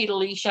Gertrude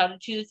repeatedly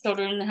shouted to the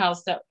children in the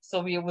house that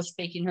Sylvia was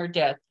faking her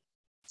death.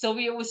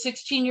 Sylvia was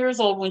 16 years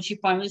old when she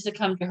finally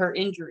succumbed to her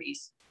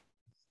injuries.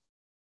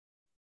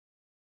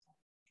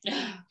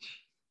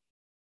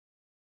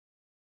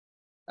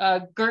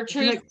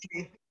 Gertrude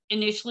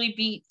initially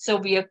beat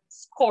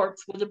Sylvia's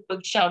corpse with a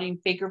book, shouting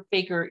 "Faker,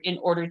 Faker" in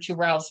order to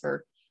rouse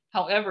her.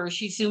 However,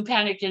 she soon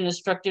panicked and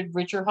instructed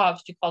Richard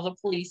Hobbs to call the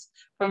police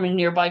from a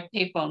nearby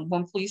payphone.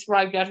 When police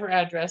arrived at her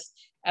address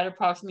at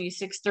approximately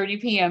 6:30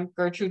 p.m.,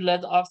 Gertrude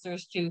led the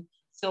officers to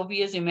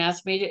Sylvia's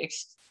emaciated,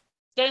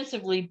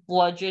 extensively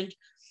bludgeoned,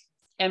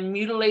 and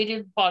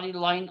mutilated body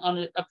lying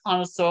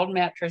upon a soiled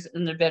mattress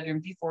in the bedroom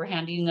before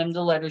handing them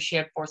the letter she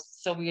had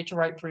forced Sylvia to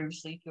write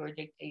previously to her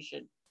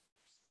dictation.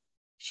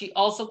 She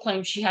also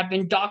claimed she had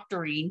been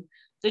doctoring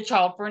the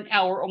child for an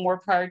hour or more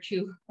prior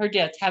to her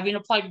death, having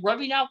applied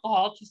rubbing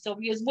alcohol to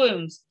Sylvia's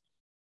wounds.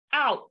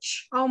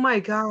 Ouch. Oh my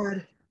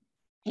God.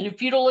 In a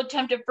futile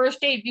attempt at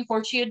first aid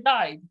before she had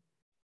died.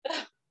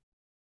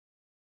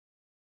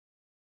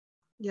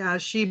 Yeah,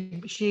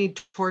 she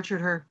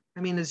tortured her.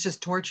 I mean, it's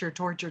just torture.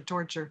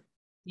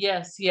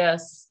 Yes.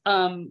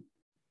 And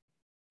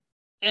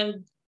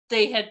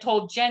they had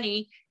told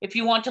Jenny, "If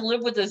you want to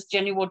live with us,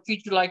 Jenny will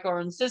treat you like our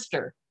own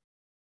sister."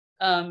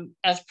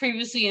 As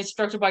previously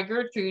instructed by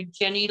Gertrude,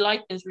 Jenny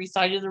Likens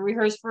recited the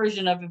rehearsed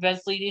version of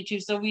events leading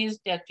to Sylvia's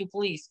death to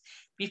police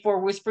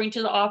before whispering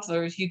to the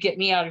officers, "You get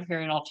me out of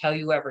here and I'll tell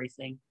you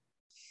everything."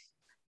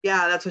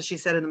 Yeah, that's what she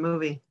said in the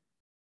movie.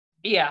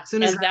 Yeah,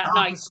 and that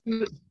night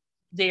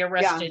they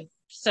arrested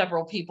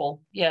several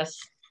people. Yes.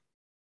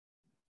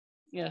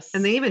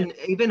 And they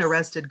even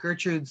arrested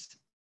Gertrude's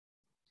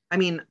I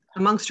mean,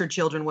 amongst her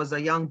children was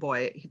a young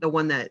boy, the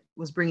one that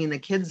was bringing the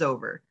kids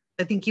over.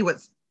 I think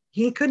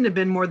he couldn't have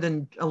been more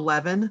than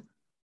 11.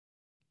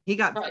 He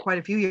got Right. quite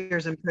a few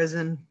years in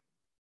prison.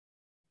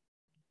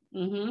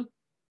 Mm-hmm.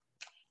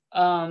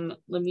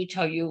 Let me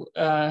tell you.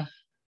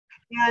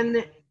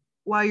 And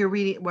while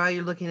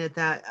you're looking at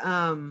that,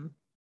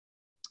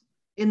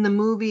 in the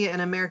movie An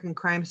American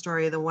Crime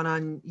Story, the one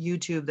on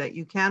YouTube that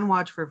you can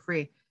watch for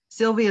free,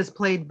 Sylvia is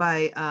played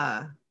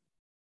by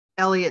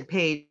Elliot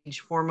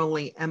Page,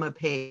 formerly Emma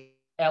Page.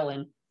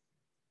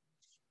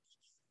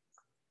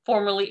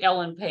 Formerly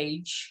Ellen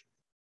Page.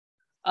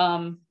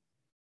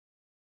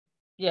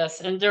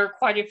 Yes, and there are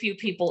quite a few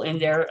people in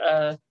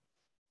there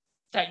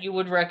that you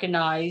would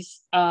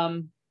recognize.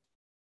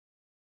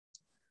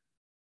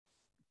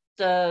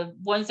 The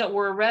ones that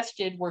were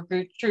arrested were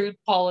Gertrude,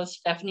 Paula,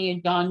 Stephanie,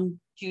 and Don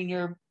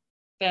Jr.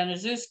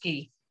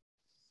 Baniszewski.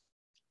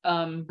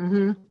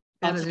 Mm-hmm.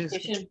 On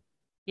suspicion,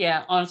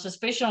 on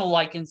suspicion of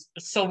Likens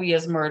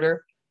Sylvia's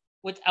murder,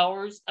 within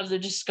hours of the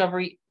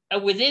discovery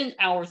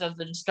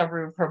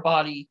of her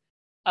body.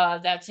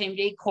 That same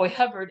day, Coy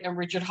Hubbard and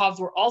Richard Hobbs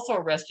were also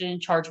arrested and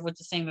charged with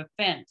the same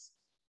offense.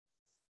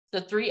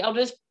 The three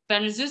eldest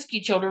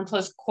Baniszewski children,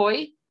 plus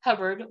Coy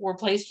Hubbard, were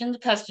placed in the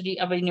custody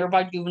of a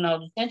nearby juvenile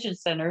detention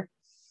center.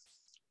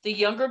 The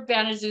younger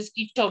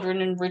Baniszewski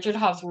children and Richard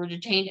Hobbs were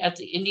detained at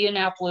the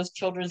Indianapolis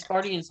Children's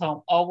Guardians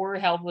Home. All were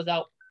held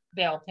without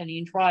bail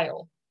pending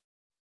trial.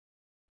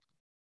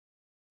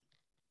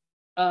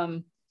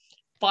 5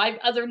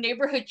 other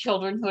neighborhood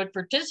children who had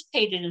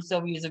participated in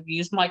Sylvia's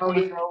abuse, Michael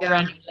Monroe,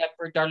 Randy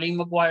Ledford, Darlene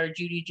McGuire,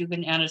 Judy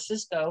Dugan, Anna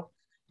Sisko,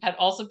 had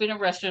also been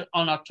arrested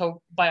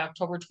by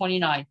October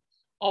 29.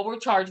 All were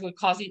charged with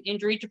causing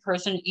injury to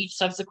person, each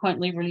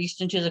subsequently released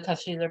into the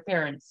custody of their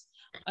parents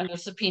under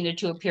subpoena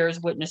to appear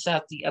as witness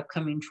at the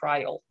upcoming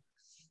trial.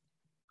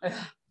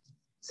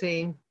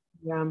 See,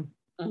 yeah.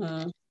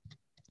 Mm-hmm.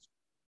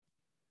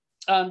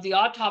 The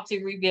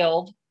autopsy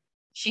revealed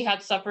she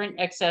had suffered in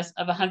excess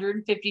of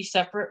 150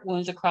 separate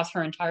wounds across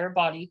her entire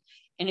body,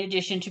 in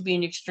addition to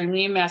being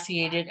extremely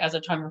emaciated at the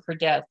time of her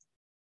death.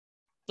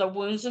 The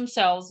wounds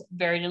themselves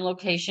varied in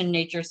location,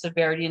 nature,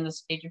 severity, and the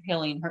stage of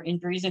healing. Her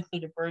injuries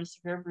included burns,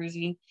 severe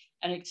bruising,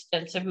 and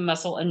extensive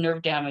muscle and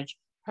nerve damage.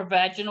 Her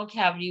vaginal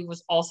cavity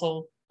was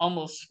also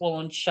almost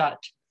swollen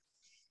shut.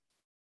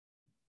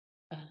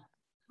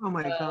 Oh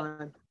my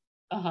God.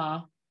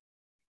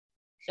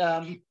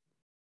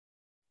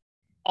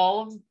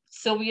 All of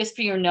Sylvia's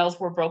fingernails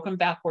were broken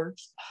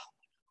backwards.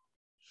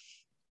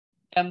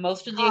 And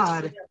most of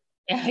the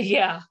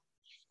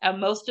and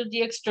most of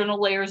the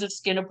external layers of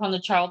skin upon the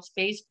child's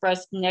face,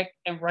 breast, neck,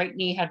 and right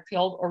knee had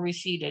peeled or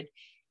receded.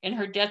 In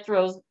her death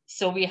throes,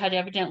 Sylvia had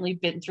evidently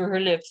bitten through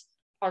her lips,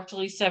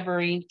 partially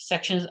severing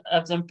sections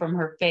of them from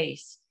her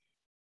face.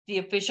 The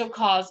official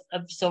cause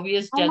of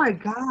Sylvia's death. Oh my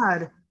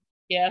God.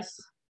 Yes.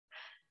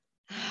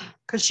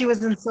 Because she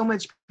was in so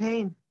much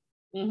pain.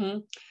 Mm-hmm.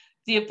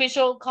 The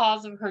official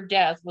cause of her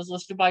death was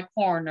listed by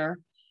coroner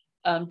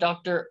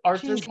Dr.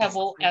 Arthur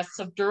Keble as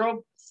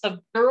subdural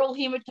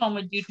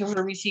hematoma due to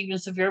her receiving a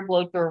severe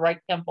blow to her right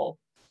temple.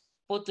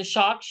 Both the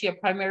shock she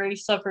had primarily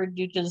suffered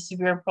due to the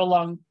severe and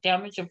prolonged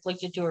damage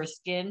inflicted to her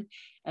skin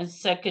and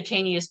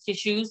subcutaneous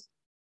tissues,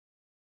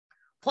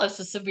 plus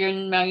the severe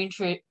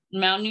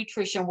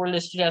malnutrition were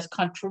listed as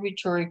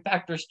contributory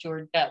factors to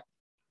her death.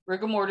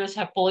 Rigor mortis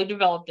had fully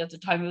developed at the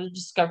time of the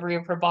discovery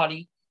of her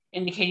body,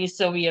 indicating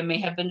Sylvia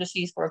may have been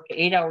deceased for up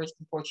to 8 hours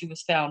before she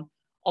was found,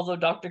 although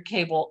Dr.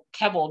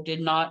 Keble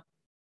did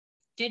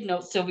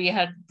note Sylvia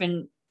had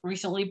been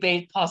recently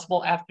bathed,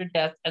 possible after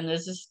death, and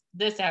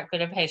this act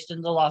could have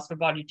hastened the loss of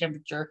body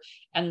temperature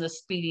and the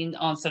speeding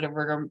onset of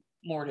rigor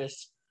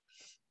mortis.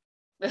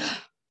 God.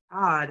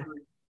 Yeah.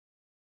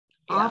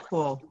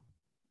 Awful.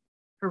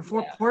 Her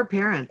poor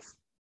parents.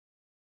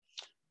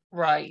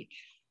 Right.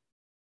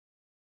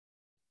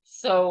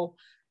 So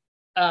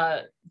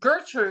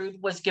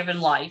Gertrude was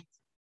given life,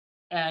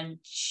 and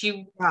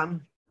she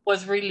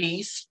was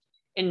released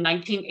in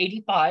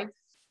 1985.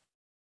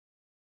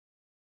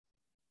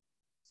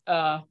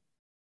 And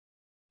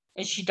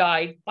she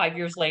died 5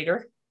 years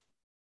later.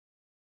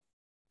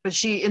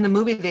 But in the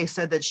movie, they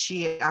said that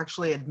she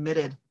actually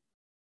admitted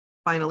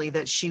finally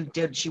that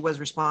she was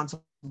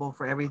responsible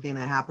for everything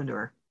that happened to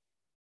her.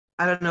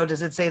 I don't know.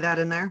 Does it say that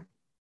in there?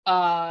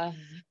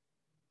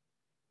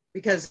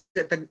 Because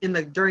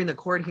during the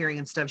court hearing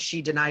and stuff,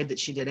 she denied that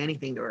she did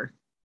anything to her.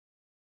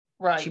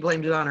 Right. She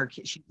blamed it on her.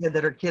 She said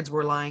that her kids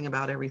were lying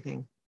about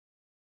everything,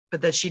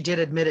 but that she did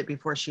admit it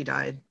before she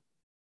died.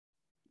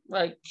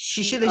 Right.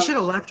 They should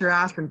have left her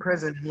ass in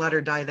prison and let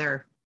her die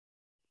there,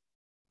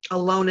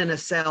 alone in a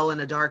cell, in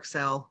a dark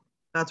cell.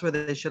 That's where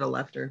they should have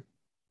left her.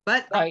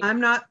 But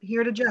I'm not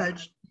here to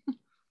judge.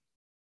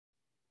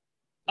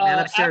 Man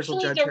upstairs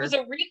will judge her. There was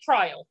a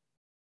retrial.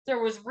 There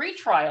was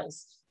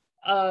retrials.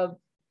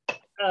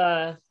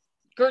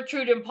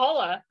 Gertrude and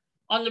Paula,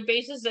 on the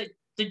basis that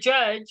the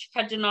judge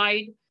had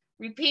denied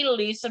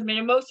repeatedly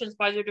submitted motions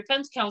by their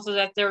defense counsel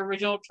at their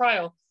original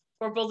trial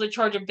for both the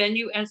charge of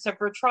venue and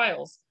separate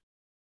trials.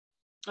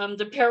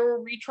 The pair were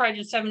retried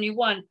in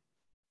 1971.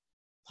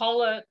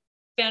 Paula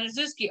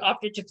Baniszewski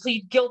opted to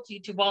plead guilty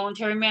to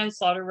voluntary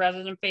manslaughter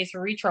rather than face a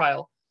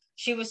retrial.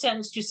 She was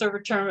sentenced to serve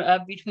a term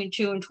of between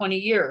 2 and 20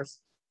 years.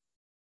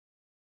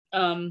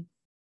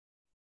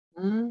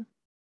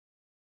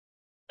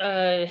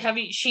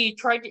 She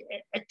tried to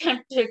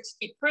attempt to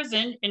escape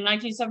prison in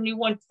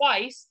 1971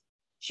 twice.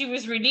 She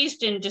was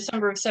released in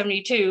December of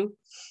 1972.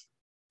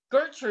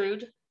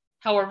 Gertrude,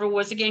 however,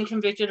 was again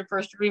convicted of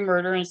first-degree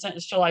murder and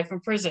sentenced to life in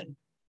prison.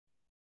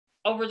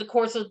 Over the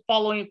course of the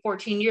following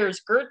 14 years,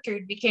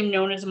 Gertrude became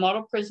known as a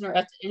model prisoner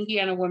at the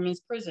Indiana Women's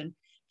Prison.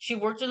 She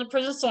worked in the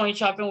prison sewing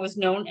shop and was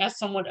known as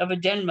somewhat of a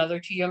den mother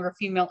to younger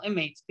female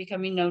inmates,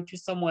 becoming known to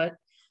some in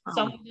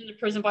the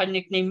prison by the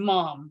nickname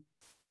Mom.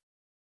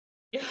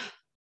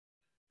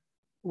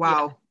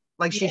 Wow. Yeah.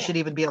 Like she should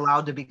even be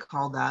allowed to be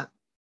called that.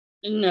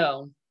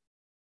 No.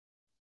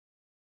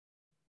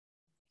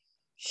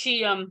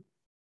 She,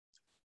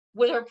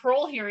 with her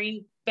parole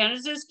hearing,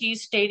 Baniszewski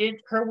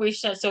stated her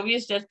wish that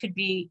Sylvia's death could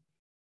be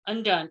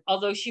undone,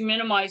 although she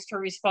minimized her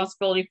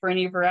responsibility for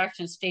any of her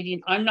actions,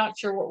 stating, "I'm not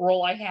sure what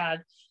role I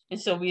had in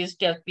Sylvia's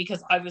death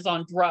because I was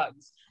on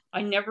drugs.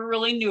 I never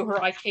really knew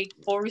her. I take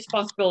full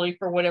responsibility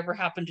for whatever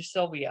happened to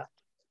Sylvia."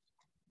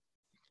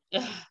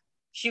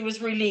 She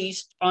was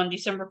released on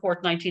December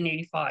 4th,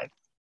 1985.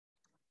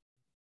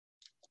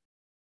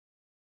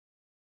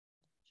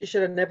 She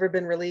should have never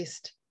been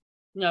released.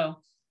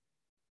 No.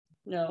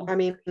 I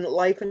mean,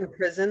 life in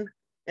prison,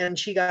 and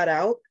she got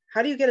out.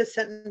 How do you get a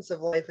sentence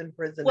of life in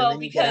prison and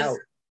then you get out?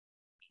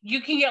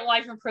 You can get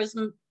life in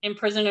prison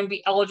and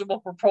be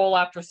eligible for parole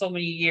after so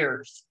many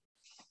years.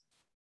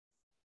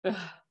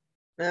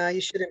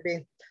 You shouldn't be.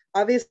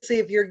 Obviously,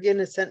 if you're going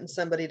to sentence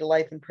somebody to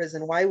life in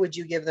prison, why would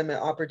you give them an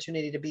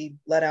opportunity to be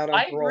let out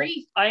on parole?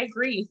 I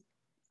agree.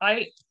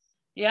 I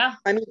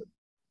mean,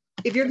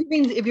 if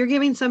you're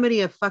giving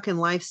somebody a fucking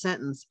life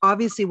sentence,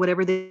 obviously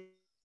whatever they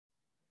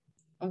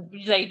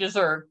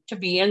deserve to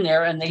be in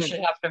there, and they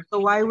should have to. So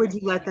why would you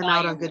let them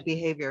out on good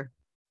behavior?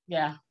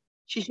 Yeah.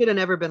 She should have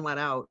never been let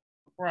out.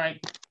 Right.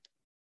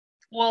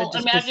 Well,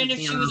 imagine if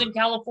she was in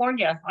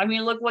California. I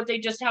mean, look what they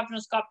just happened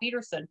to Scott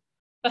Peterson.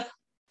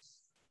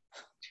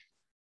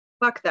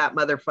 Fuck that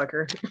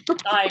motherfucker.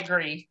 I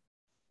agree.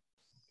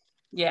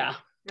 Yeah.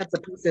 That's a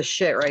piece of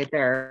shit right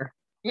there.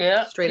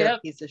 Yeah. Straight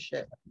up piece of shit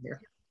right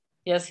here.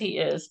 Yes, he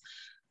is.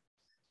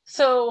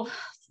 So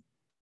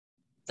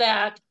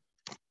that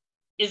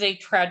is a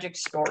tragic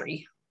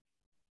story.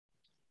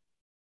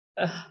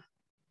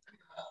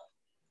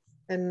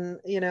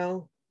 And,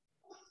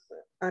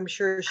 I'm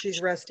sure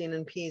she's resting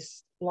in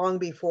peace long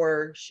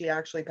before she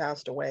actually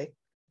passed away.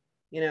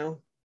 She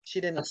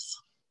didn't. Yes.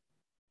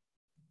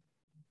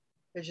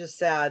 It's just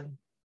sad.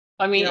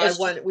 I mean,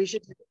 we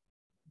should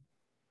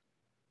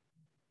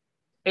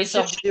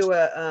do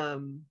a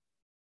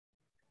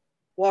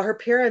well, her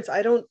parents,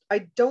 I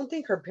don't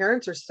think her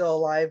parents are still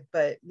alive,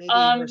 but maybe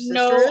her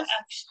sister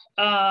is.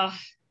 I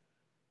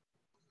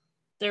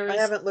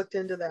haven't looked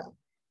into that.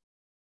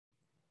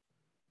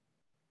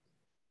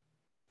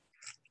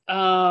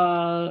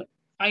 I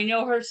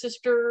know her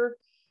sister.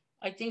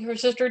 I think her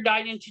sister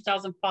died in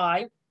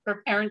 2005.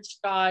 Her parents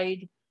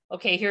died.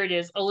 Okay, here it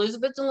is.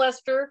 Elizabeth and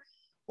Lester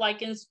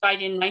Likens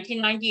died in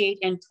 1998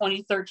 and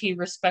 2013,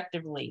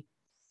 respectively.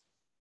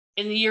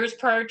 In the years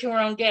prior to her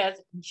own death,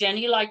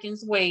 Jenny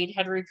Likens Wade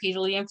had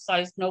repeatedly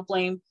emphasized no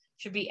blame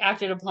should be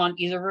acted upon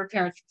either of her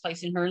parents for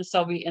placing her and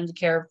Sylvia in the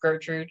care of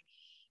Gertrude,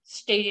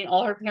 stating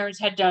all her parents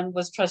had done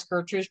was trust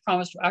Gertrude's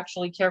promise to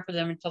actually care for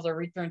them until their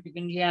return to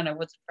Indiana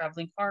with the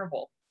traveling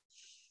carnival.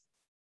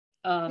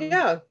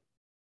 Yeah,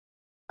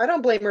 I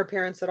don't blame her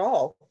parents at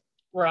all.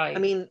 Right. I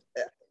mean,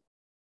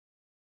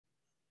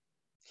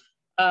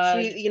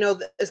 she,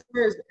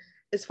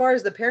 as far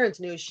as the parents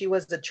knew, she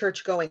was a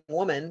church-going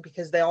woman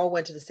because they all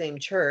went to the same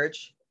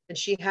church, and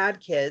she had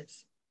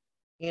kids,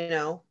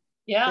 Yeah.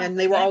 And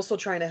they were also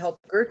trying to help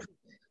Gertrude.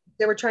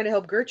 They were trying to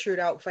help Gertrude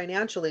out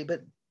financially,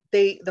 but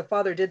the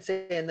father did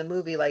say in the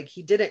movie, like,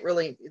 they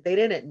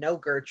didn't know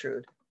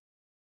Gertrude,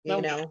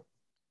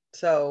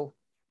 So.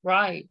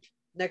 Right.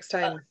 Next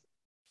time,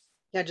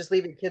 can't just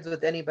leave your kids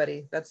with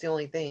anybody. That's the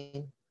only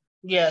thing.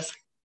 Yes.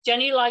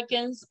 Jenny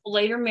Likens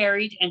later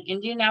married an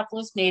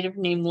Indianapolis native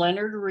named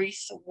Leonard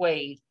Reese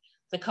Wade.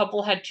 The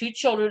couple had 2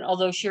 children,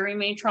 although she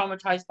remained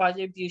traumatized by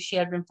the abuse she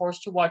had been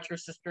forced to watch her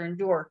sister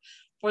endure.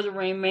 For the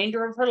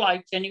remainder of her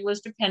life, Jenny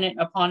was dependent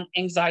upon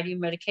anxiety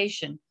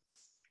medication.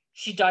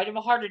 She died of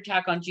a heart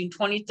attack on June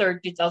 23,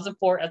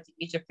 2004, at the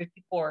age of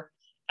 54.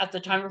 At the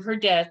time of her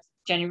death,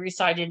 Jenny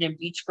resided in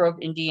Beech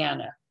Grove,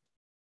 Indiana.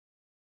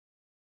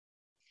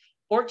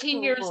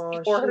 14 years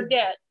before her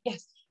death,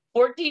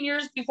 14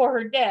 years before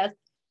her death,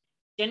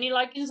 Jenny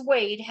Likens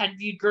Wade had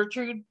viewed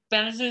Gertrude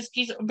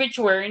Baniszewski's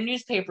obituary in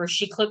newspapers.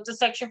 She clipped a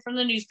section from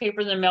the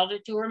newspaper, then mailed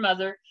it to her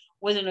mother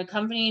with an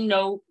accompanying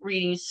note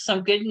reading,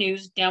 "Some good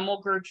news. Damn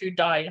well Gertrude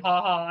died.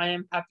 Ha ha, I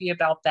am happy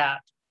about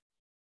that."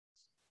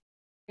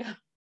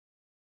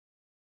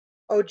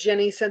 Oh,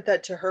 Jenny sent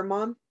that to her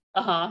mom?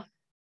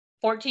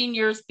 14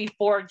 years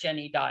before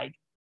Jenny died.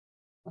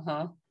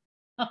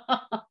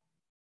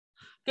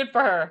 Good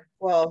for her.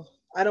 Well,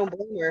 I don't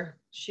blame her.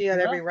 She had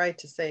every No. right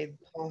to say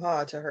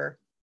ha to her.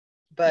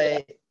 Yeah.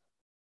 But,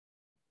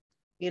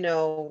 you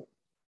know,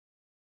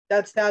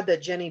 that's sad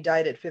that Jenny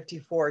died at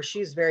 54.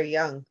 She's very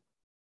young.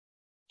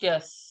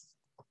 Yes.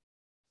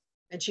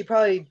 And she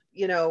probably,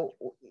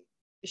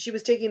 she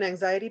was taking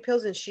anxiety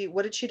pills and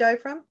what did she die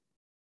from?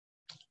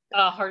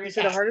 Heart You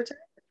said a attack. heart attack?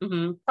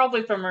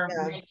 Probably from her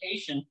Yeah.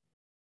 medication.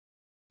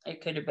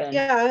 It could have been.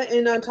 Yeah,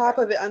 and on top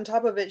of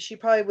it, she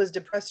probably was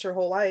depressed her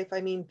whole life. I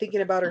mean,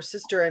 thinking about her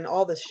sister and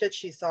all the shit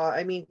she saw.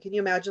 I mean, can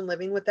you imagine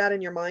living with that in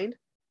your mind?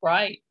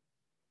 Right.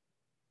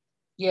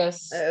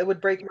 Yes. It would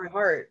break my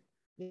heart.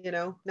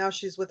 Now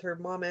she's with her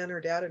mom and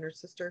her dad and her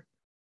sister.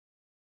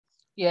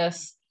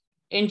 Yes.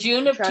 In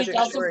June A of tragic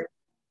 2000, story.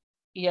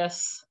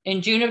 yes.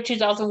 In June of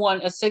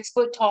 2001, a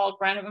 6-foot tall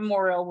granite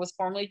memorial was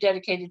formally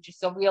dedicated to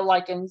Sylvia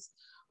Likens'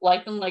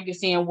 Life and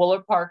Legacy in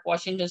Willard Park,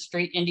 Washington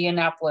Street,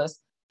 Indianapolis.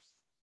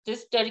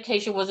 This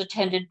dedication was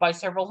attended by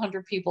several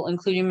hundred people,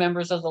 including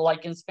members of the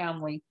Likens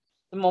family.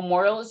 The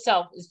memorial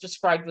itself is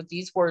described with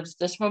these words: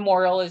 "This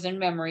memorial is in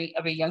memory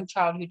of a young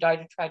child who died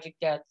a tragic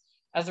death.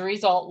 As a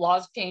result,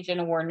 laws changed and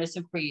awareness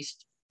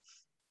increased.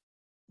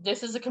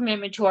 This is a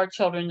commitment to our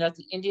children that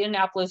the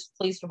Indianapolis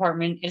Police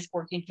Department is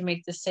working to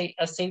make this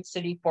a safe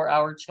city for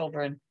our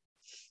children."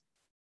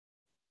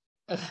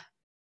 Ugh.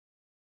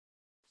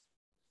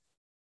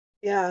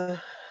 Yeah,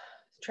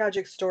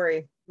 tragic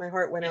story. My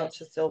heart went out Yes.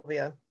 to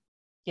Sylvia.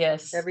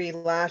 Yes. Every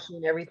lash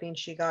and everything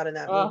she got in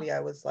that Oh, movie, I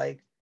was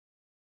like,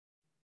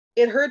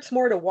 it hurts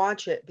more to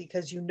watch it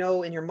because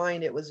in your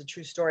mind it was a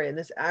true story and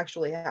this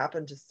actually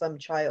happened to some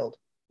child,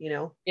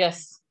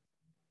 yes.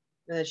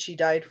 and that she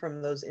died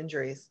from those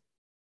injuries.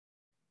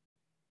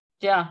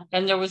 Yeah.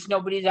 And there was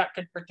nobody that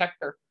could protect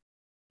her.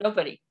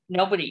 Nobody.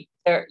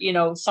 There,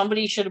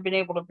 somebody should have been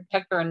able to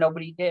protect her, and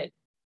nobody did.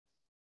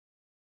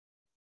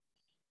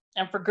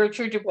 And for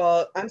Gertrude to,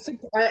 Well,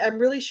 I'm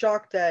really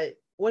shocked that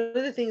one of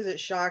the things that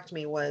shocked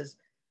me was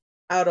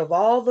out of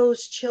all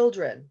those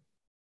children,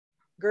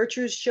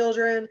 Gertrude's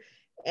children,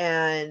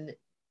 and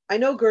I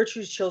know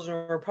Gertrude's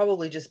children were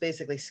probably just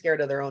basically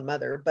scared of their own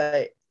mother,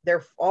 but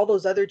they're all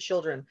those other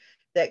children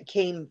that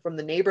came from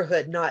the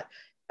neighborhood.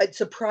 It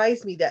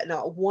surprised me that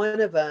not one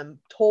of them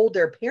told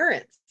their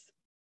parents.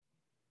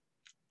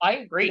 I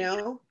You agree.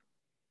 know,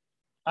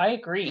 I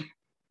agree.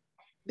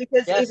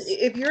 because Yes.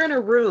 if you're in a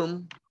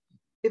room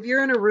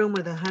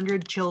with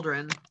 100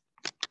 children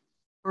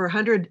or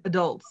 100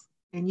 adults,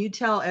 and you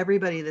tell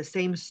everybody the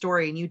same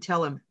story, and you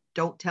tell them,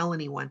 don't tell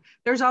anyone,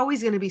 there's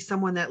always going to be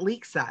someone that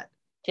leaks that.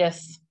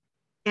 Yes.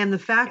 And the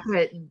fact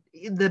that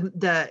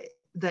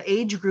the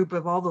age group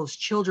of all those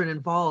children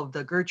involved,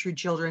 the Gertrude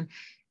children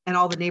and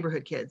all the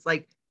neighborhood kids,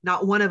 like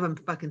not one of them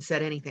fucking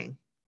said anything.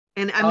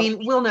 And I Oh,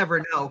 mean, we'll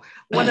never know.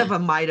 One of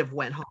them might have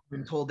went home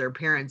and told their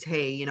parents,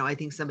 hey, I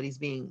think somebody's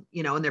being,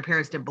 and their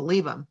parents didn't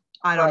believe them.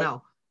 I don't right.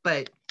 know.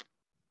 But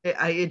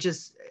I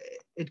just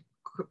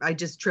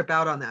trip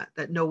out on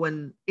that no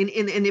one, and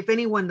if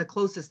anyone, the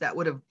closest that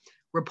would have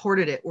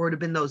reported it or would have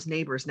been those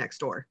neighbors next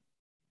door,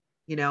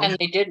 And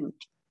they didn't.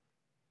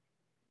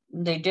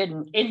 They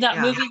didn't. In that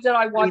yeah. movie that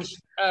I watched,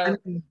 I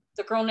mean,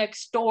 The Girl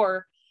Next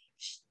Door,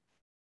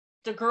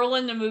 the girl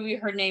in the movie,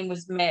 her name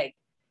was Meg.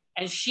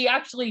 And she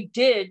actually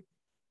did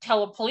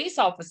tell a police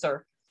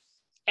officer.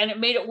 And it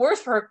made it worse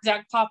for her because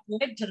that cop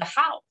went to the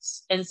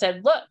house and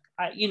said, look,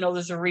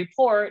 there's a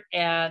report.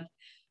 And,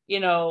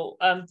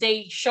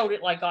 they showed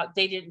it like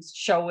they didn't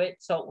show it.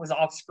 So it was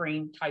off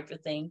screen type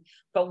of thing.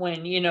 But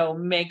when,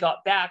 Meg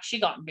got back,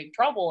 she got in big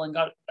trouble and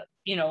got,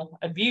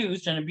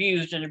 abused and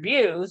abused and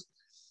abused.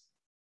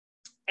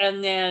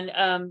 And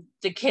then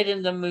the kid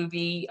in the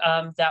movie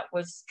that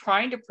was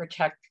trying to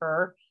protect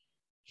her,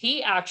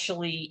 he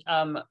actually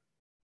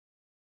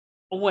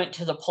went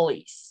to the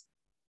police.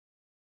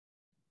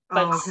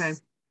 But, okay.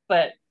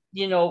 But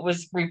it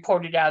was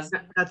reported as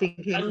Nothing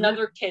came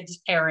another kid's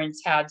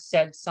parents had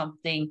said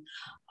something.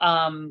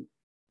 And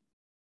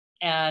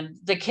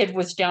the kid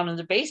was down in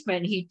the basement,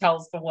 and he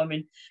tells the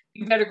woman,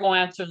 you better go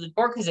answer the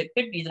door because it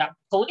could be that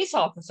police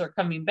officer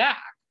coming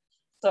back.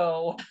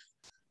 So,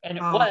 and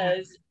it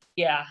was, okay.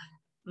 yeah.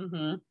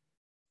 Mm-hmm.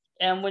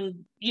 And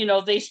when,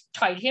 they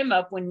tied him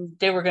up when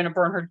they were going to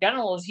burn her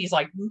genitals, he's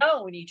like,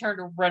 no. And he turned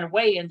to run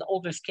away, and the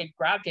oldest kid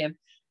grabbed him,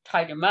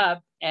 tied him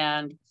up.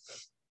 And,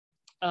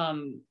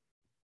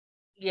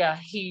 yeah,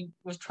 he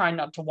was trying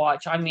not to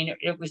watch. I mean,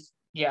 it was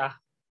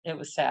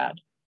sad.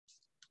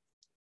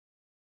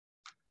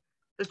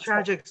 The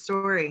tragic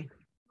story.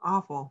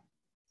 Awful.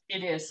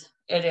 It is.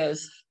 It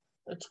is.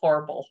 It's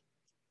horrible.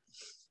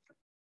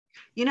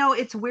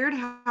 It's weird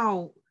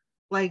how,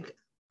 like,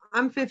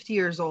 I'm 50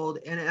 years old,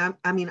 and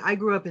I mean, I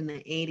grew up in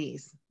the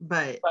 80s,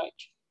 but Right.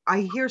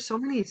 I hear so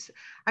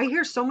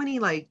many,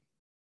 like,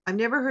 I've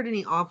never heard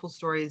any awful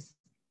stories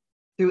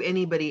through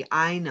anybody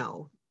I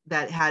know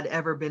that had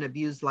ever been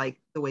abused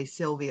like the way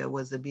Sylvia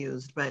was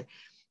abused. But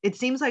it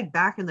seems like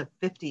back in the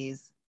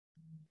 50s,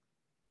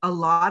 a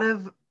lot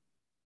of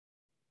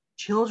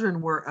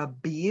children were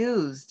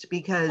abused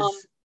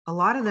because a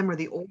lot of them are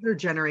the older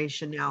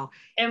generation now.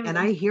 And And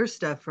I hear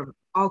stuff from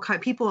all kind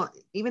of people,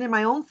 even in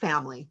my own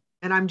family.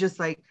 And I'm just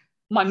like,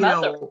 my you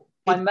mother, know,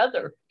 my it,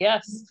 mother,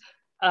 yes.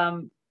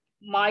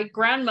 My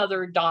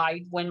grandmother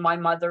died when my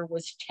mother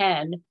was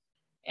 10,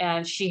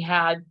 and she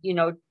had,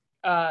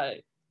 uh,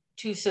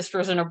 two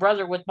sisters and a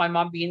brother, with my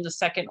mom being the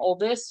second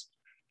oldest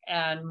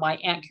and my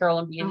Aunt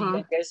Carolyn being the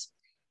uh-huh, youngest.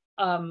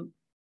 Um,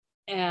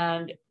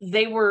 and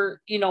they were,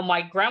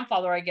 my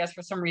grandfather, I guess,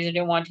 for some reason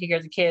didn't want to take care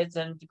of the kids,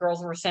 and the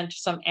girls were sent to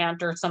some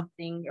aunt or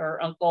something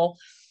or uncle,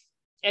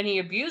 and he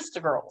abused the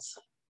girls,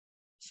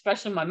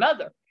 especially my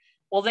mother.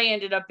 Well, they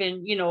ended up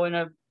in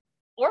a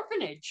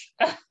orphanage,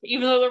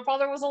 even though their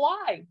father was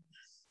alive.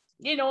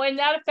 And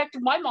that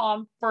affected my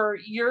mom for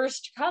years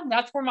to come.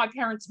 That's where my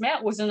parents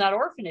met, was in that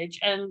orphanage,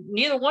 and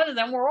neither one of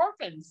them were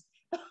orphans.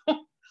 oh,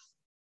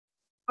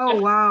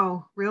 wow.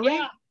 Yeah, Really?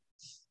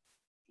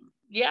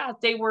 yeah,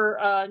 they were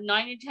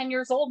 9 and 10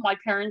 years old. My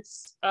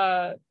parents,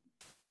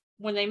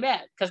 when they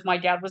met, because my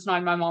dad was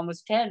 9, my mom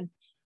was 10.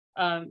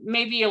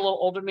 Maybe a little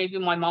older. Maybe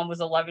my mom was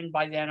 11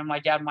 by then, and my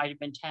dad might have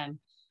been 10.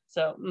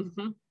 So,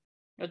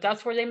 but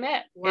that's where they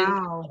met, in the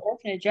Wow.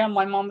 orphanage. Yeah,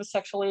 my mom was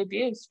sexually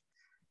abused.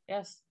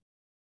 Yes,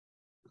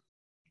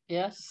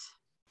 yes.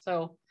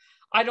 So,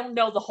 I don't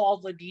know all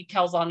the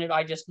details on it.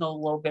 I just know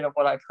a little bit of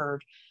what I've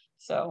heard.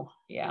 So,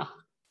 yeah.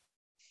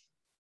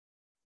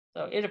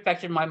 So it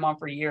affected my mom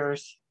for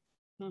years.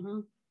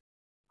 hmm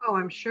Oh,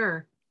 I'm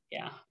sure.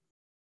 Yeah,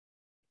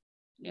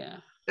 yeah.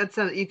 That's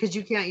a, because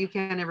you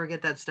can't ever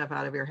get that stuff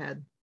out of your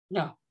head.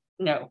 No,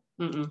 no,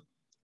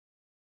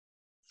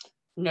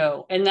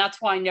 no. And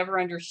that's why I never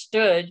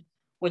understood,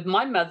 with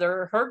my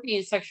mother, her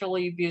being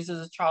sexually abused as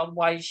a child,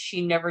 why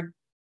she never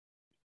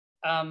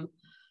um,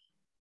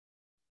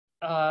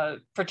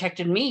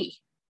 protected me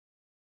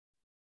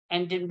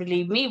and didn't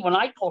believe me when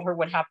I told her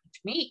what happened to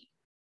me.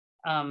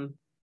 Um,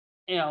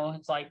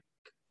 it's like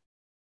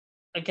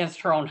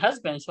against her own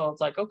husband. So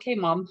it's like, okay,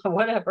 mom,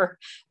 whatever.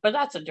 But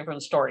that's a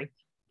different story.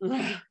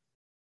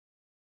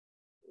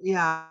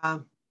 Yeah.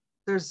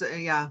 There's,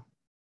 yeah,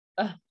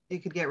 you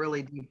could get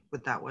really deep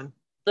with that one.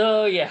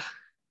 So yeah,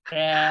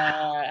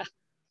 yeah,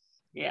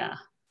 yeah.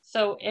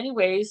 So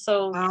anyway,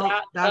 so Well,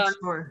 that that's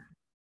for,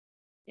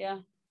 yeah,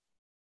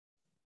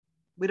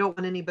 we don't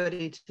want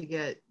anybody to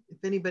get, if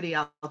anybody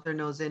out there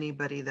knows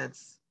anybody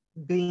that's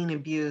being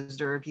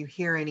abused, or if you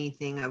hear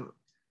anything of,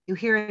 you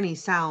hear any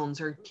sounds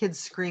or kids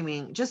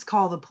screaming, just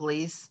call the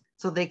police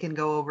so they can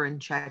go over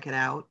and check it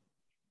out.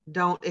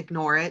 Don't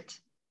ignore it.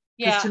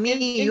 Because yeah. to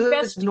me, you ignore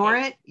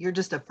Investigate, it, you're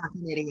just a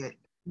fucking idiot.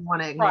 You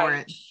want to ignore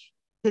right? it.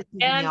 Pisses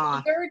me And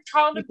off. there are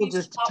child People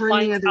abuse just turn the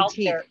hotlines other out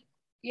there. cheek.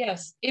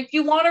 Yes, if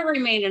you want to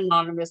remain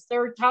anonymous,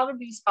 there are child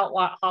abuse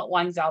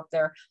hotlines out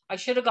there. I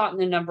should have gotten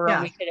the number and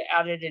Yeah. we could have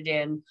added it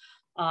in.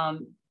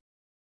 Um,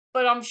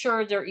 but I'm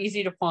sure they're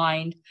easy to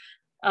find.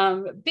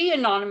 Be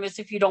anonymous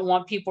if you don't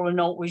want people to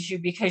know it was you,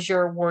 because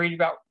you're worried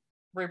about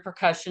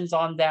repercussions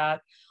on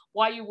that.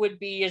 Why you would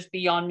be is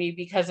beyond me,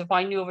 because if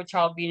I knew of a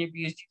child being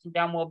abused, you can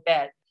damn well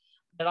bet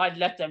that I'd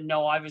let them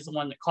know I was the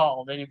one that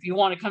called. And if you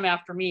want to come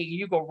after me,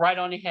 you go right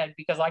on ahead,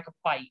 because I could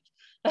fight.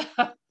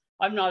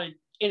 I'm not an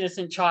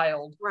innocent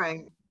child.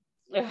 Right.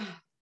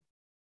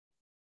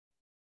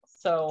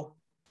 So,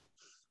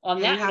 on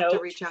Yeah, you that have to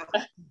note, reach out.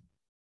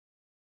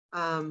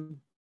 Um,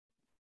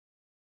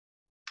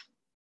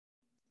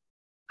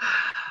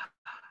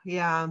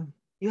 yeah,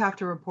 you have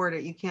to report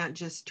it. You can't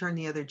just turn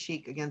the other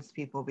cheek against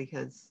people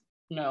because,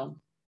 no,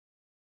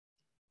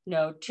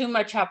 no, too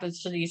much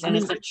happens to these I mean,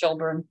 innocent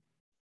children.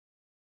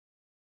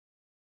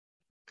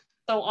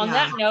 So, on yeah.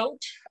 that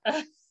note,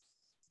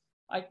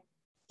 I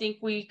think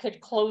we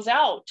could close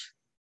out.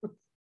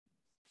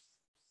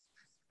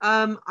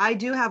 I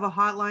do have a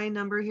hotline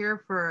number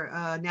here for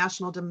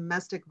National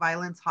Domestic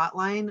Violence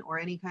Hotline or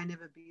any kind of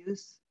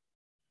abuse.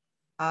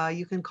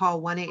 You can call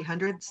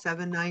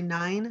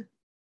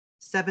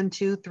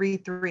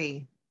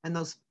 1-800-799-7233. And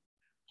those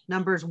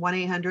numbers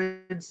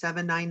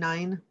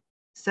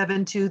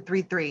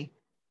 1-800-799-7233.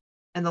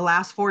 And the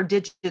last 4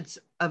 digits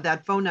of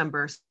that phone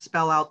number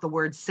spell out the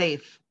word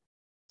safe.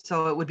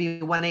 So it would be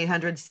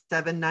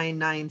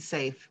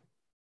 1-800-799-SAFE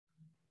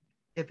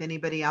if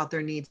anybody out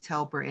there needs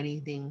help or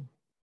anything.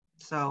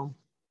 So,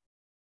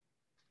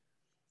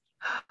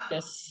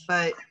 Yes.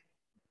 but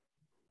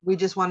we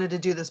just wanted to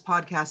do this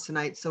podcast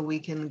tonight so we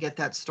can get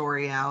that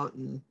story out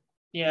and,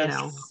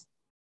 Yes.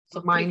 So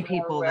remind people are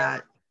people aware.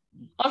 that,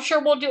 I'm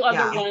sure we'll do other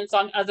yeah, ones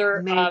on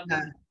other maybe,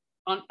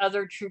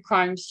 true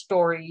crime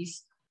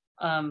stories.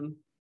 mhm.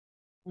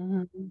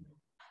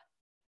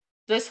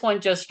 This one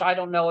just, I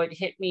don't know, it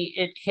hit me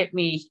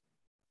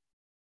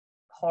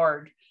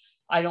hard.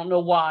 I don't know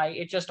why.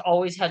 It just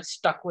always had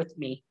stuck with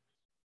me.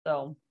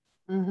 So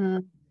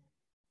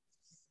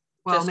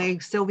Well, just may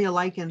Sylvia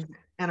Likens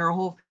and her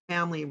whole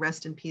family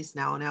rest in peace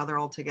now. Now they're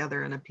all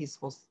together in a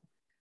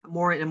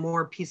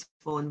more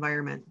peaceful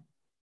environment.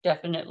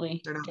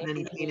 definitely. They're not in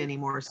any pain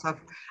anymore.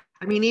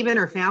 I mean, even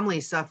her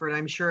family suffered,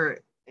 I'm sure,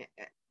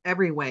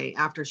 every way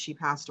after she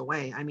passed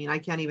away. I mean, I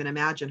can't even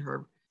imagine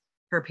her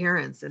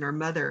parents and her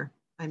mother.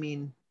 I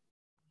mean,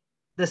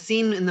 the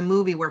scene in the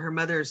movie where her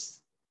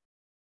mother's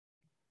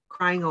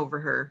crying over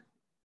her,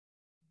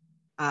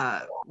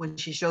 when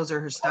she shows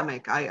her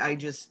stomach, I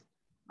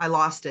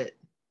lost it.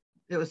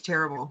 It was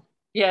terrible.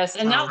 Yes,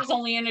 and that was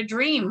only in a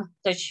dream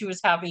that she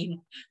was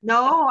having.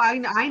 No,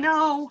 I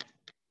know.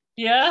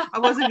 Yeah. I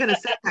wasn't going to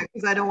say that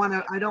because I don't want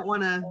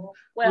to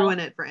ruin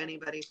it for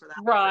anybody for that.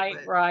 Right,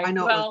 part, right. I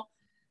know. Well,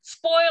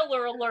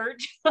 spoiler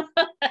alert.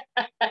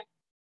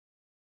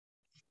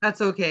 That's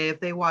okay.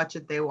 If they watch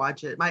it, they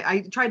watch it.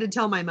 I tried to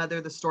tell my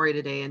mother the story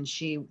today, and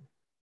she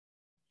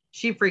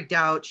freaked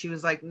out. She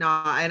was like, "No,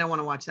 I don't want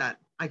to watch that.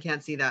 I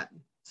can't see that."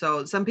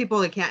 So some people,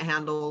 they can't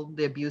handle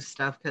the abuse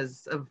stuff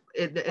because of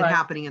it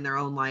happening in their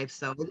own life.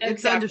 So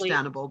it's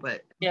understandable,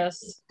 but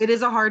yes, it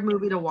is a hard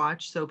movie to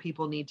watch. So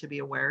people need to be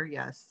aware.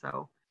 Yes.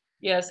 So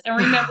yes. And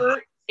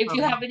remember, if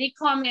you have any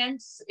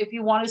comments, if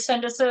you want to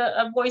send us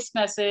a voice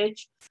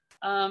message,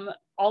 all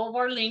of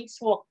our links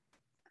will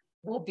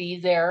be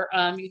there.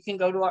 You can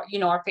go to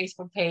our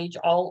Facebook page.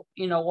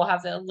 We'll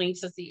have the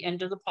links at the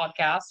end of the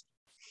podcast.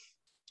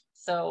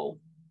 So,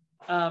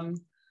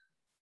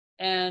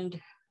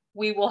 and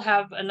we will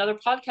have another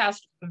podcast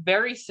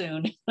very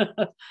soon.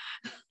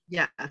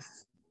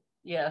 Yes.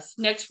 Yes.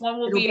 Next one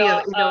will be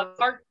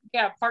part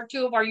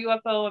 2 of our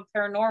UFO and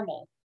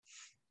paranormal.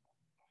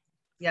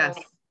 Yes.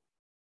 So,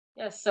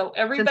 yes. So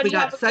everybody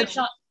have a good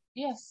time.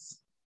 Yes.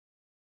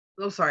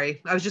 Oh,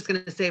 sorry. I was just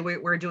going to say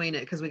we're doing it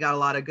because we got a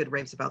lot of good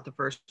raves about the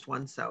first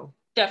one. So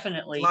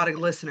definitely a lot of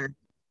listeners.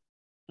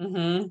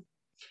 Mm-hmm.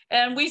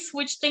 And we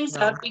switched things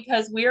up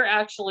because we're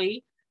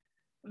actually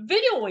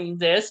videoing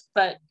this,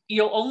 but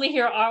you'll only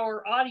hear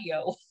our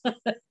audio.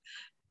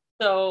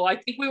 So I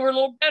think we were a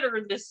little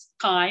better this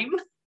time.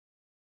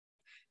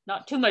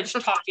 Not too much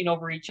talking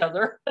over each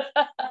other.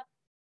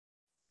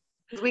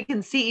 We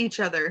can see each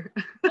other.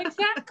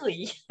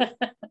 Exactly.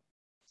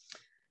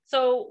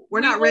 So we're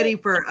not ready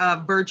for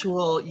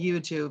virtual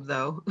YouTube,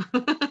 though.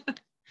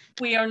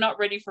 We are not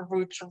ready for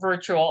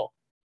virtual.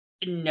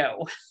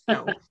 No.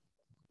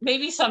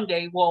 Maybe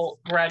someday we'll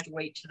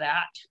graduate to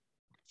that.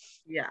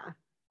 Yeah.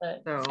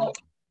 So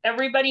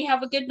everybody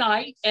have a good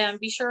night and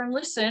be sure and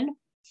listen.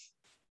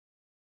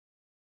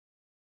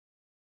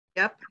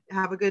 Yep.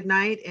 Have a good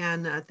night.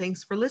 And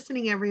thanks for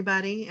listening,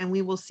 everybody. And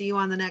we will see you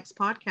on the next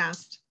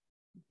podcast.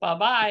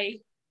 Bye-bye.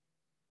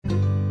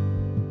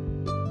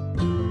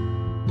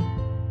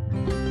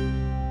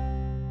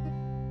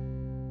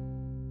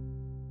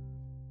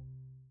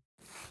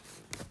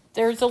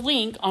 There's a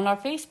link on our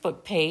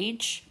Facebook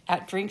page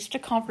at Drinks to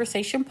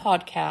Conversation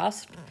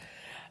Podcast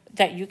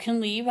that you can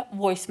leave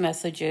voice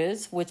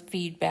messages with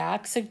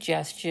feedback,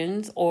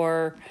 suggestions,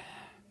 or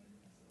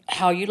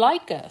how you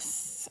like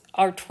us.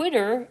 Our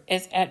Twitter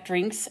is at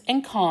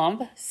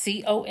drinksandconv,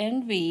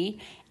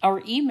 CONV.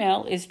 Our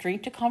email is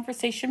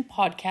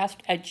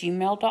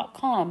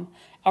drinktoconversationpodcast@gmail.com.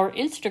 Our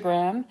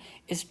Instagram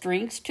is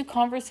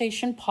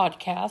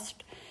drinkstoconversationpodcast.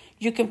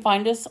 You can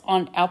find us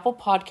on Apple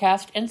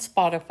Podcast and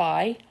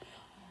Spotify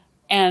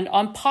and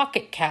on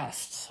Pocket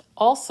Casts.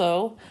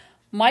 Also,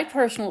 my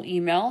personal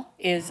email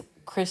is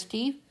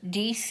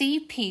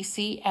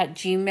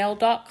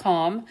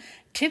christydcpc@gmail.com.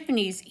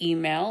 Tiffany's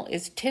email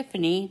is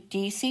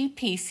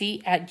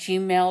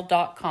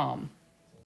tiffanyDCPC@gmail.com.